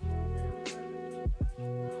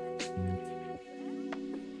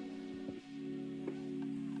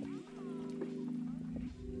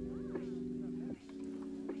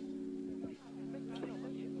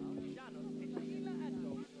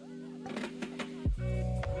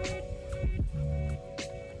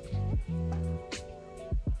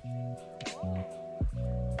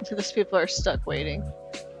 These people are stuck waiting.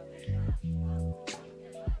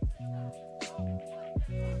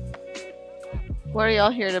 What are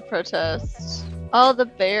y'all here to protest? Oh, the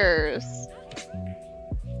bears.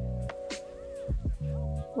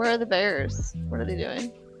 Where are the bears? What are they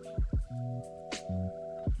doing?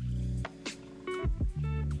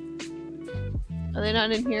 Are they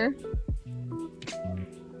not in here?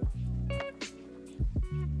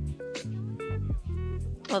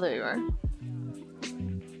 Oh, there you are.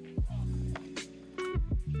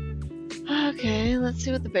 Okay, let's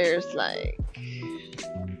see what the bear's like.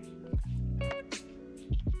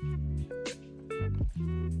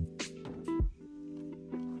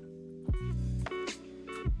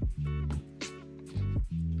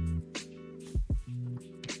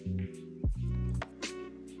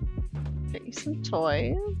 Get you some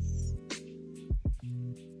toys.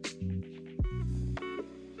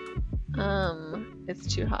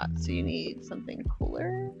 It's too hot, so you need something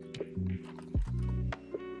cooler.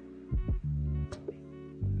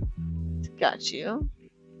 Got you.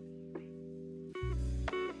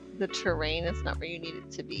 The terrain is not where you need it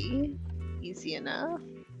to be. Easy enough.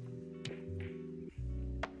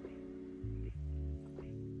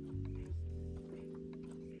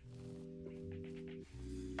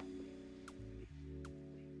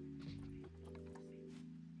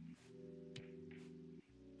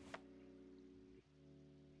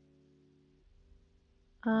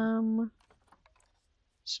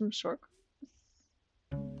 Some short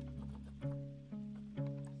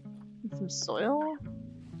some soil.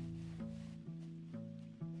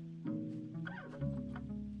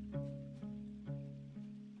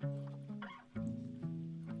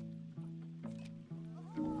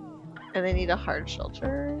 And they need a hard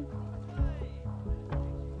shelter.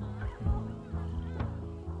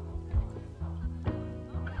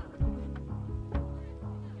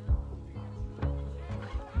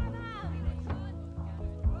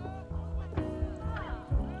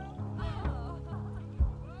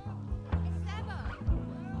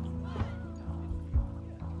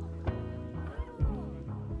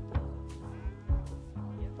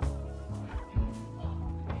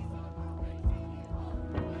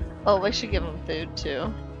 Oh, we should give them food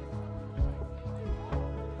too.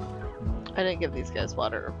 I didn't give these guys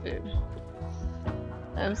water or food.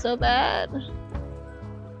 I'm so bad.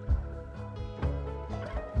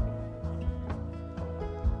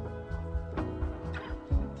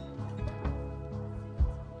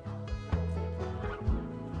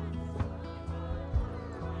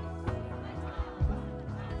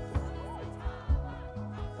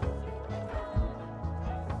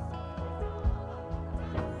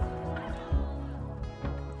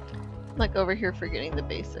 Like over here forgetting the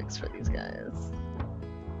basics for these guys.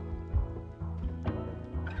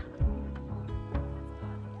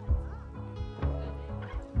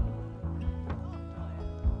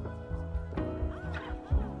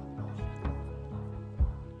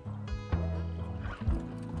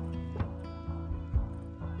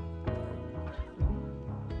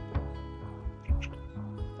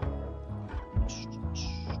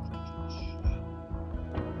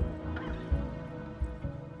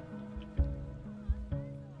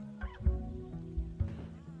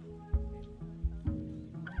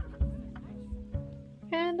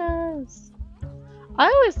 Pandas. I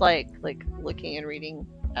always like looking and reading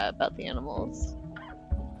about the animals.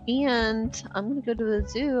 And I'm gonna go to the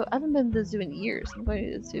zoo. I haven't been to the zoo in years. I'm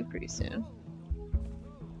going to the zoo pretty soon.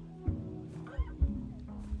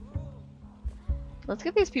 Let's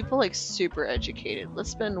get these people like super educated. Let's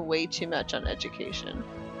spend way too much on education.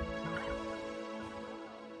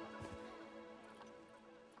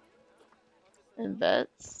 And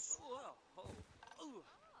vets.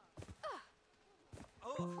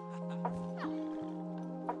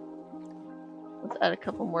 Let's add a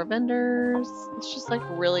couple more vendors. Let's just like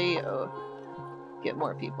really get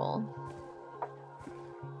more people.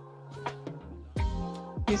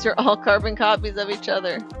 These are all carbon copies of each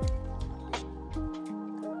other.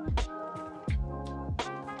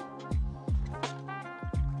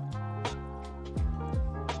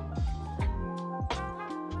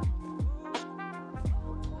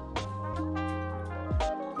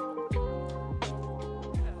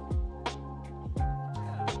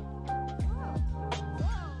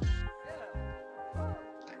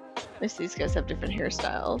 least these guys have different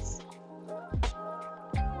hairstyles.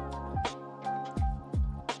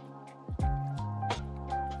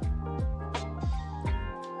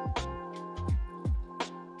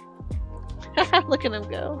 Look at him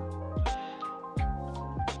go.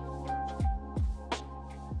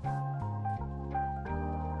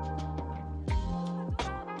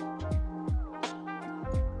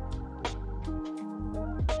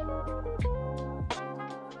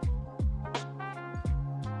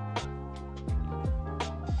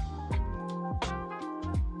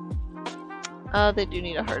 They do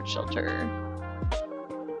need a hard shelter.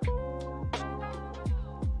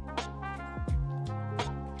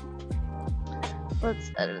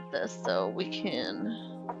 Let's edit this so we can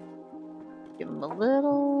give them a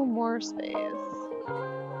little more space.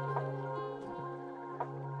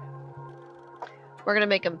 We're gonna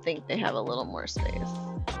make them think they have a little more space.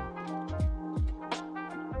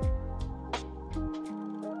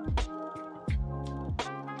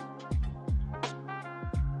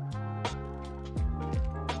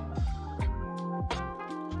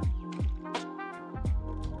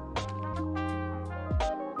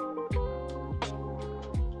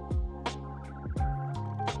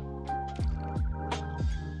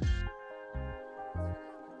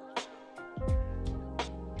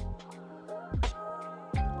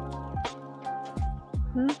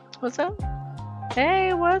 What's up?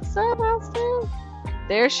 Hey, what's up, Austin?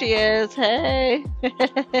 There she is. Hey.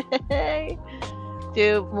 Hey.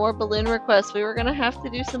 Do more balloon requests. We were gonna have to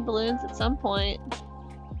do some balloons at some point.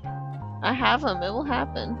 I have them. It will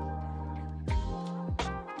happen.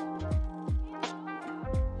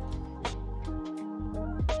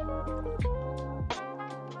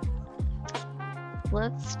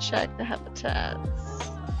 Let's check the habitats.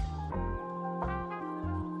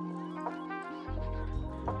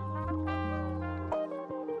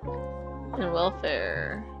 And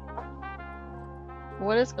welfare.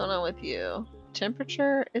 What is going on with you?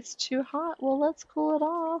 Temperature? It's too hot. Well, let's cool it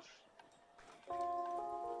off.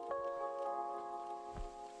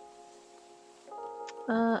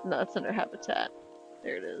 No, it's under habitat.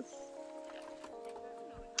 There it is.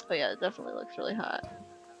 Oh yeah, it definitely looks really hot.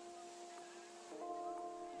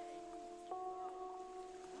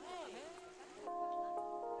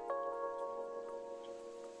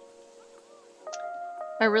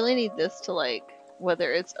 I really need this to, like,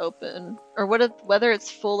 whether it's open or whether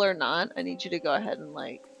it's full or not, I need you to go ahead and,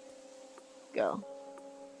 like, go.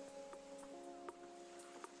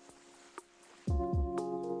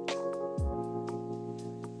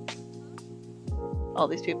 All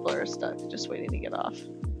these people are stuck just waiting to get off.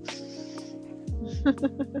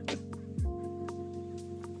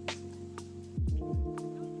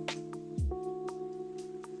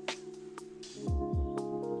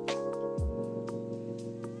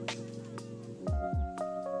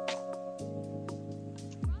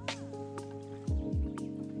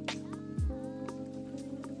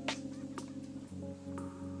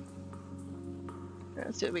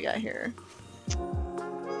 Let's see what we got here.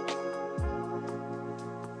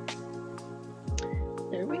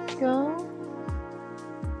 There we go.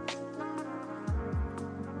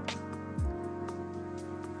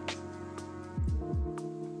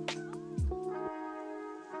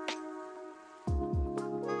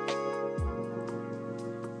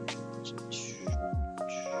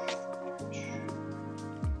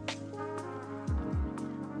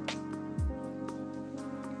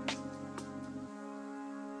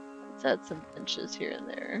 Let's add some benches here and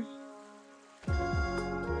there.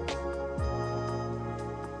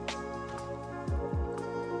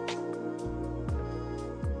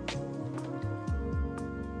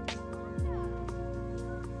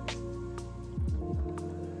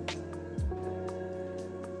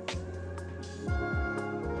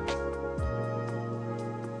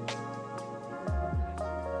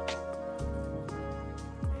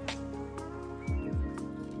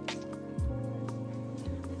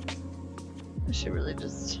 I should really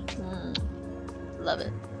just love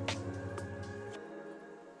it.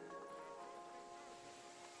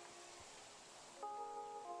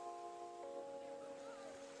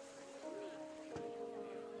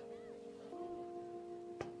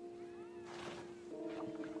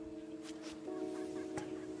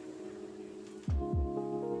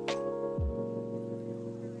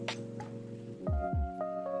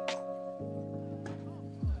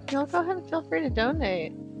 Y'all go ahead and feel free to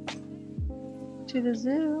donate to the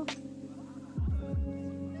zoo.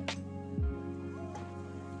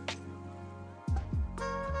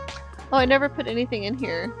 Oh, I never put anything in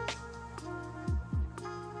here.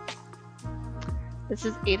 This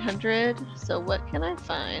is 800, so what can I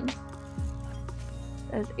find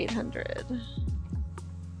as 800?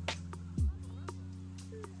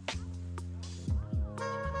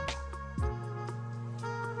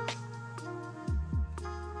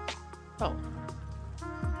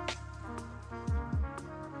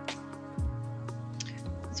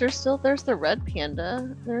 There's the red panda.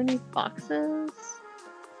 Are there any foxes?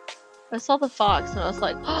 I saw the fox and I was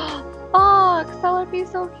like, oh, fox! That would be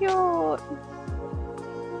so cute!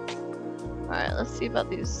 Alright, let's see about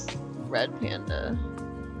these red panda.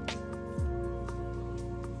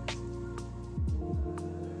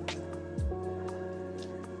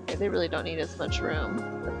 Okay, they really don't need as much room.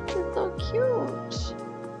 But this is so cute!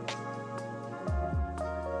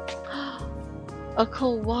 A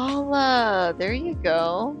koala! There you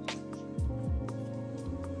go.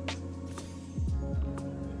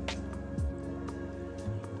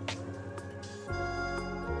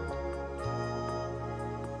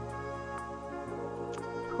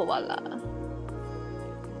 Koala.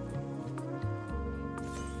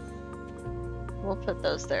 We'll put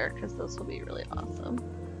those there because those will be really awesome.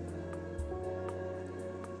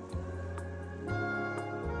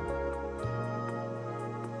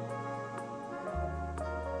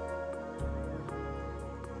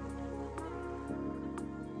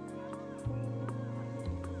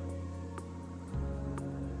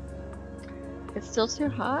 It's still too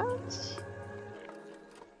hot?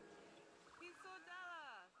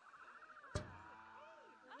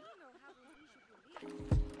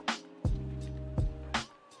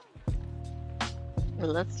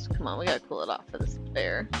 Well, let's come on, we gotta cool it off for this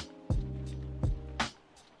bear.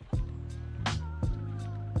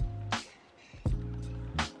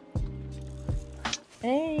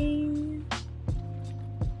 Hey.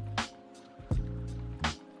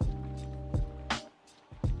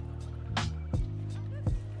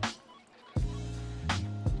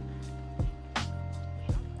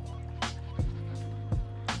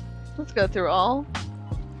 Let's go through all.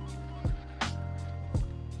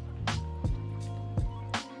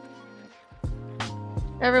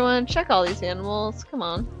 Everyone, check all these animals. Come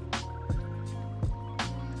on.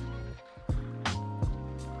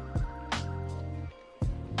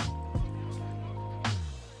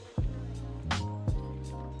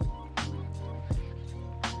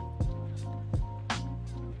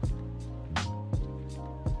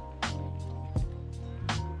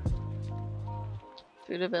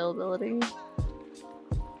 Food availability.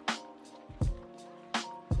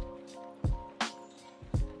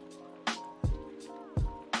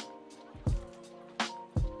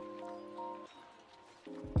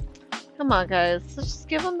 Come on, guys. Let's just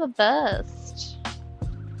give them the best.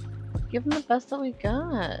 Give them the best that we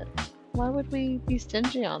got. Why would we be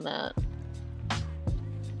stingy on that?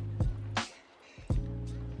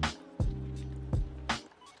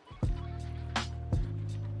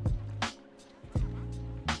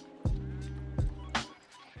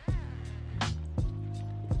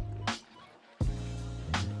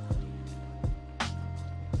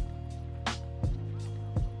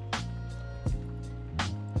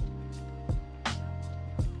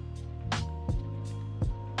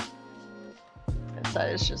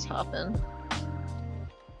 That is just hopping.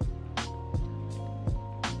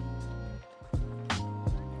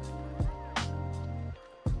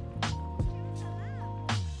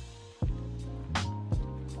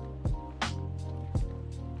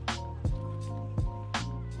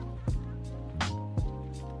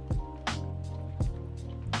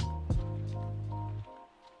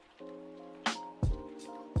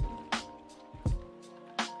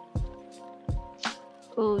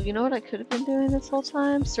 Oh, you know what I could have been doing this whole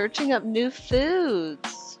time? Searching up new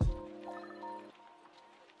foods.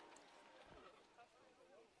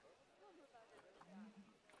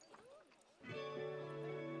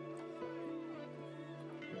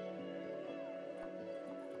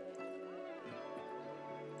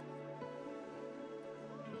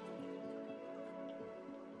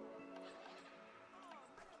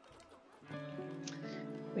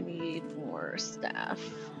 We need more staff.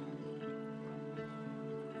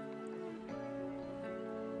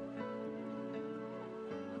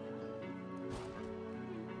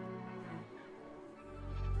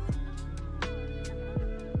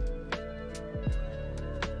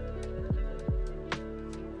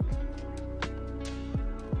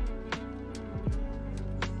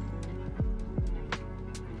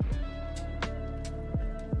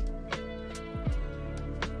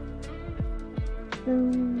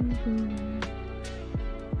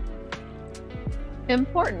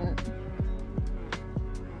 Important.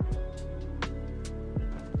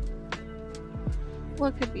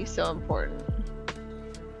 What could be so important?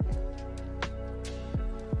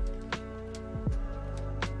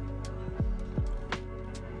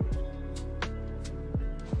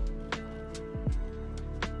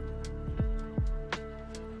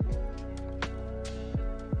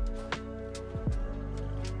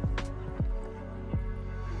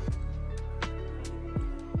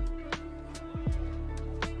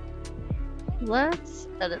 Let's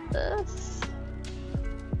edit this.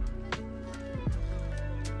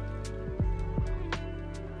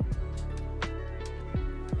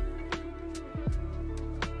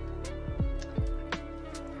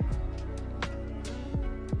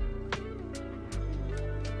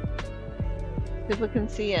 People can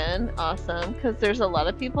see in. Awesome, because there's a lot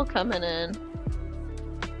of people coming in.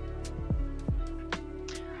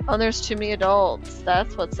 Oh, there's too many adults.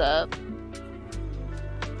 That's what's up.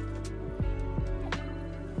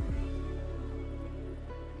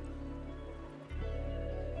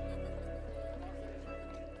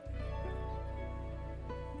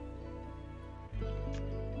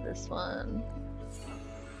 This one.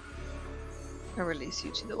 I release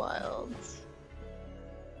you to the wilds.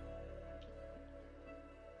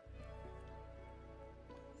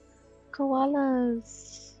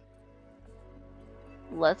 Koalas.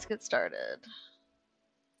 Let's get started.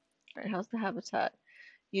 Alright, how's the habitat?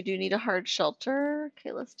 You do need a hard shelter.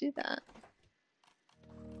 Okay, let's do that.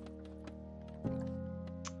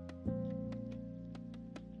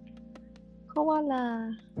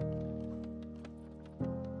 Koala.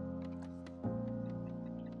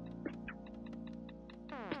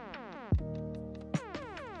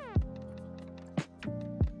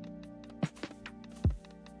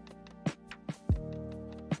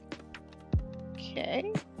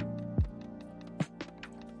 Okay.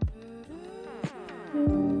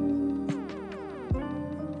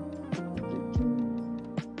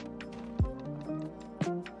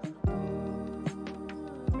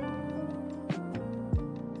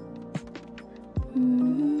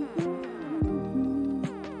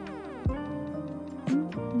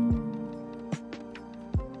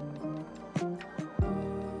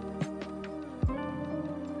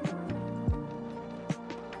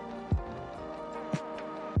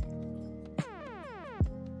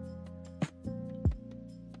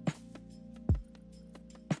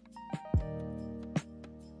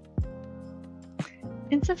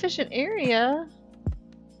 Insufficient area?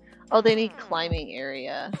 Oh, they need climbing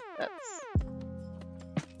area. That's...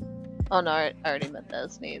 Oh no, I already met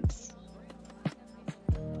those needs.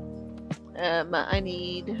 I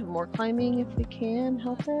need more climbing if we can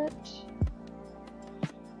help it.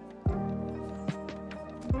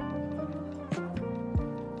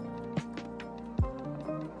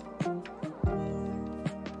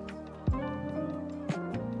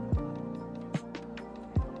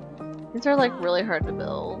 These are like really hard to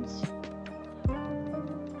build.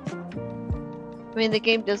 I mean, the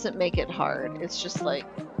game doesn't make it hard. It's just like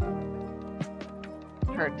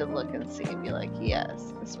hard to look and see and be like,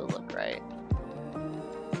 yes, this will look right.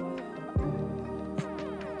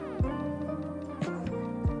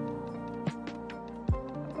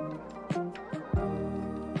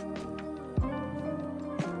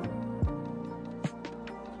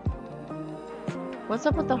 What's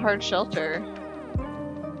up with the hard shelter?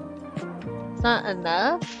 It's not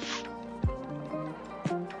enough?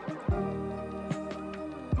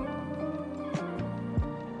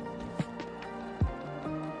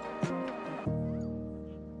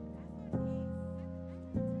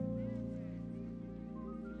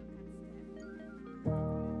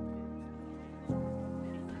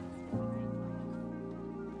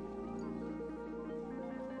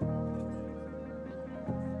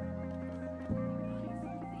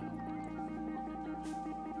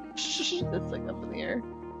 It's like up in the air.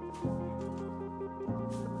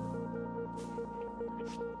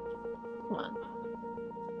 Come on.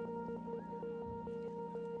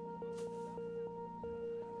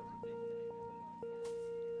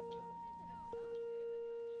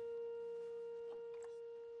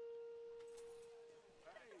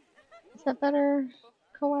 Is that better?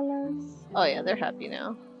 Koalas? Oh yeah, they're happy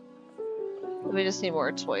now. We just need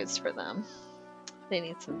more toys for them. They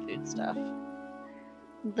need some food stuff.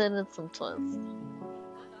 Then it's some toys.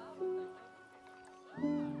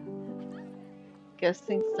 Guess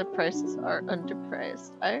thinks the prices are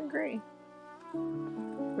underpriced. I agree.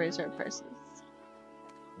 Raise our prices.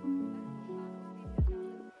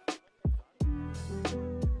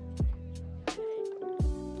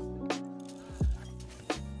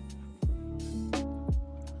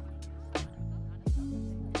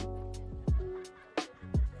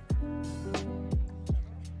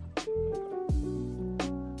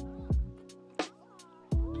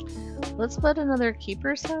 Let's put another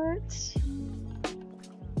keeper's hut.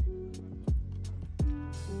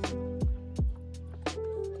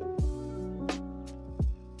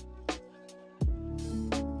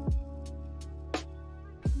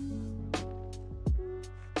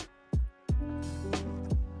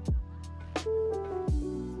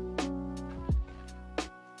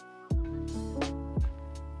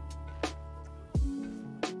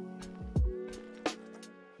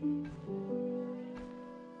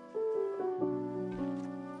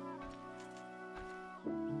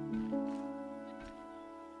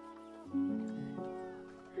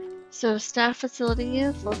 So staff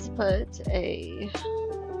facilities, let's put a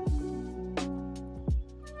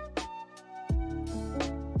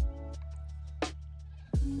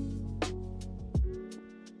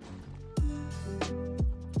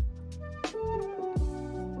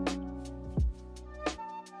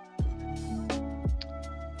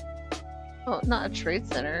oh, not a trade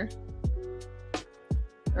center.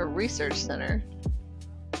 A research center.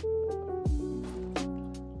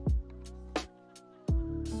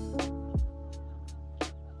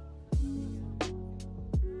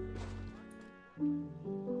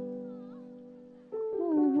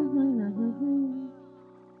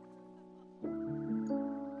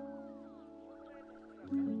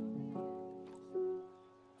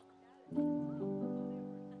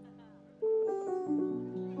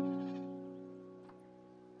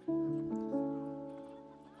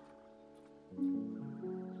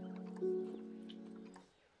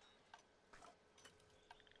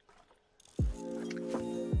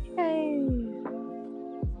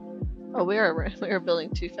 Oh, we are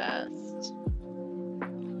building too fast.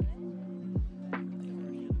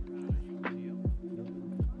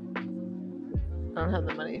 I don't have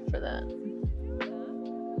the money for that.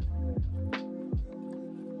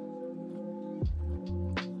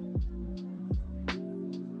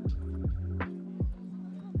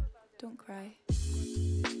 Don't cry.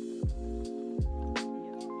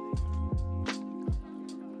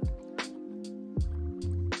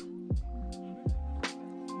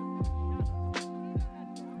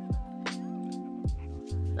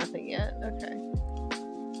 Nothing yet? Okay.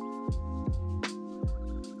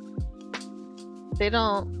 They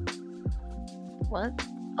don't... What?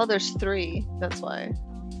 Oh, there's 3. That's why.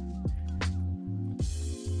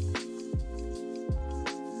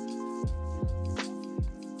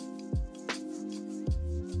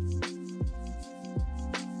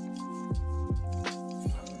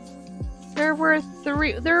 They're worth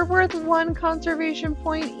 3. They're worth 1 conservation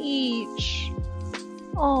point each.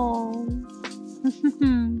 Oh.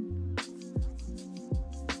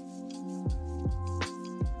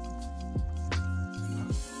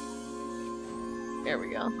 There we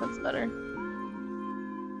go. That's better.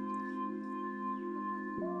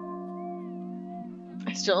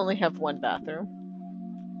 I still only have 1 bathroom.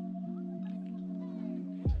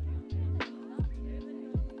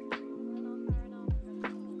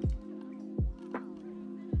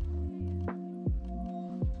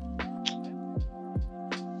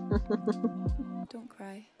 Don't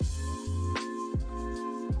cry.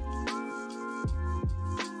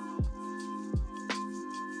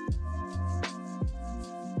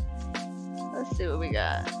 Let's see what we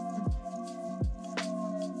got.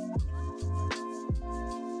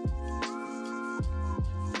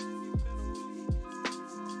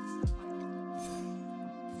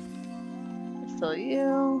 Still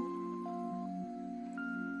you.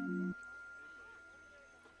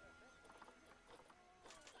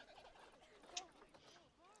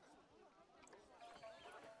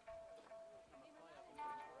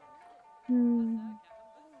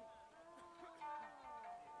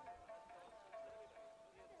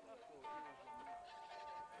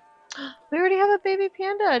 We already have a baby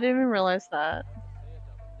panda. I didn't even realize that.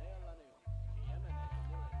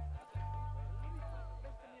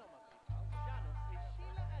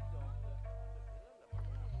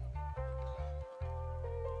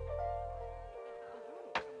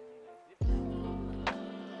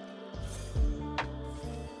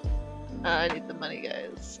 I need the money,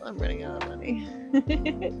 guys. I'm running out of money.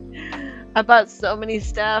 I bought so many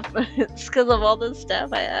staff. It's because of all the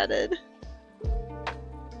staff I added.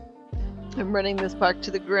 I'm running this park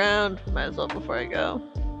to the ground. Might as well before I go.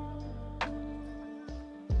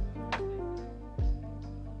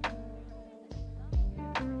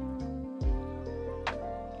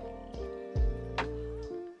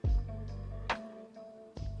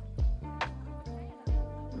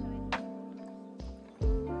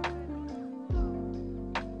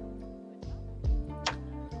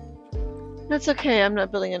 That's okay, I'm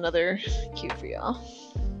not building another queue for y'all.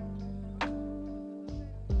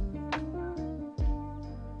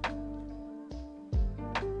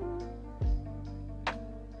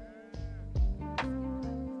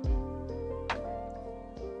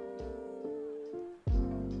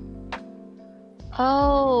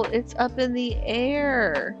 Oh, it's up in the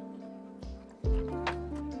air.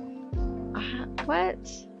 What?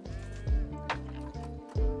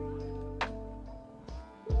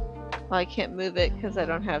 Well, I can't move it because I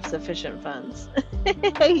don't have sufficient funds.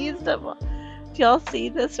 I used up all... Do y'all see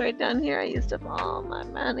this right down here? I used up all my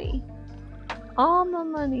money. All my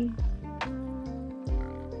money.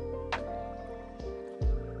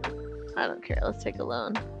 I don't care. Let's take a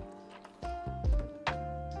loan.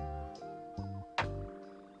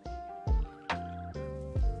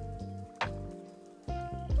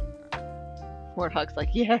 Warthog's like,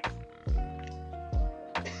 yeah.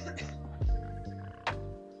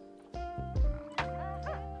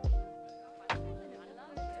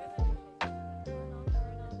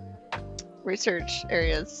 Research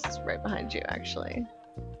areas right behind you, actually.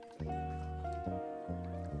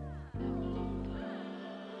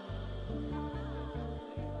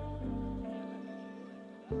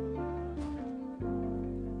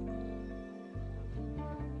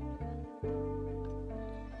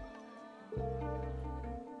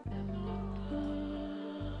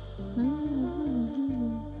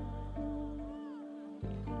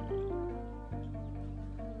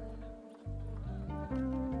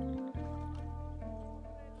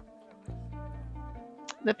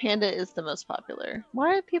 The panda is the most popular.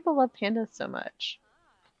 Why do people love pandas so much?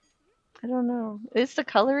 I don't know. It's the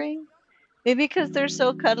coloring? Maybe because they're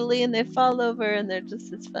so cuddly and they fall over and they're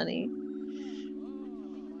just, it's funny.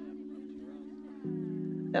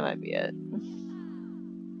 That might be it.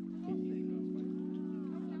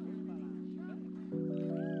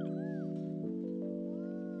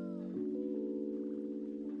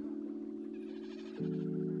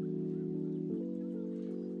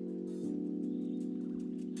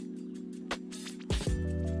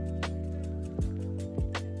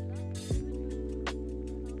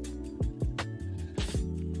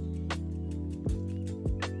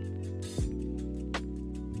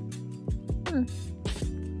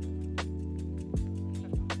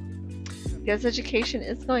 Guess education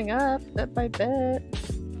is going up, bit by bit.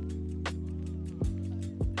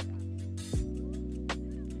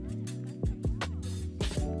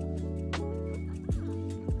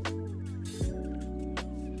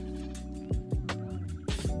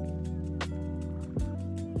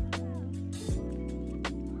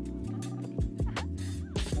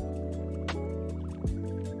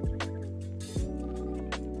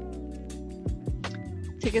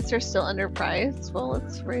 Tickets are still underpriced. Well,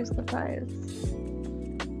 let's raise the price.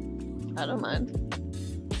 I don't mind.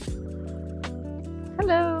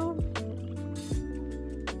 Hello.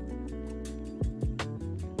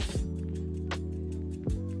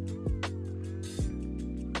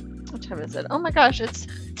 What time is it? Oh my gosh, it's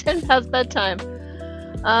 10 past bedtime.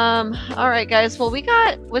 Alright guys, well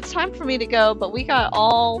it's time for me to go, but we got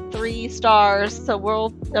all 3 stars, so we'll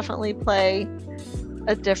definitely play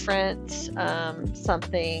a different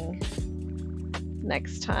something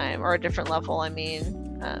next time, or a different level. I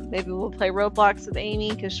mean, maybe we'll play Roblox with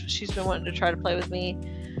Amy because she's been wanting to try to play with me.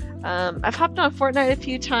 I've hopped on Fortnite a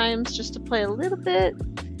few times just to play a little bit,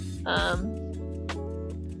 but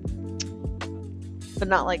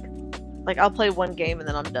not like I'll play one game and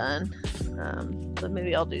then I'm done. So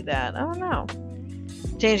maybe I'll do that. I don't know.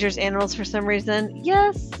 Dangerous animals for some reason.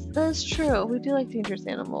 Yes, that is true. We do like dangerous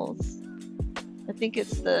animals. I think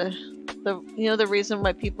it's the reason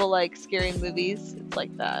why people like scary movies. It's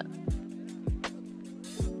like that.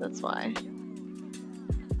 That's why.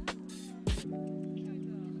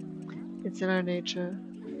 It's in our nature.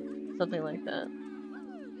 Something like that.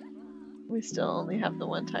 We still only have the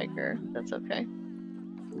one tiger. That's okay.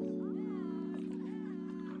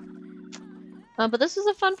 But this is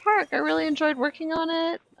a fun park. I really enjoyed working on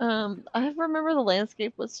it. I remember the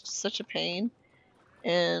landscape was such a pain,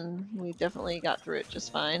 and we definitely got through it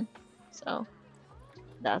just fine. So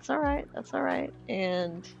that's alright. That's alright.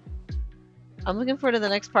 And I'm looking forward to the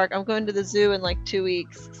next park. I'm going to the zoo in like 2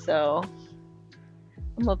 weeks, so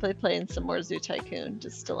I'm hopefully playing some more Zoo Tycoon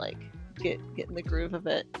just to like get in the groove of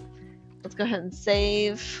it. Let's go ahead and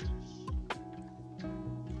save.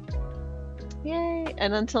 Yay!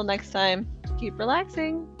 And until next time, keep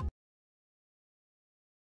relaxing.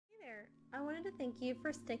 Hey there! I wanted to thank you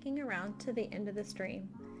for sticking around to the end of the stream.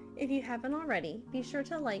 If you haven't already, be sure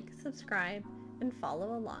to like, subscribe, and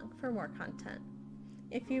follow along for more content.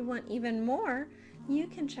 If you want even more, you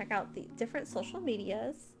can check out the different social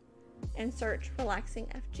medias and search Relaxing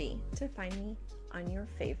FG to find me on your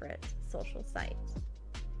favorite social site.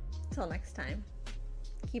 Till next time,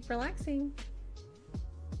 keep relaxing.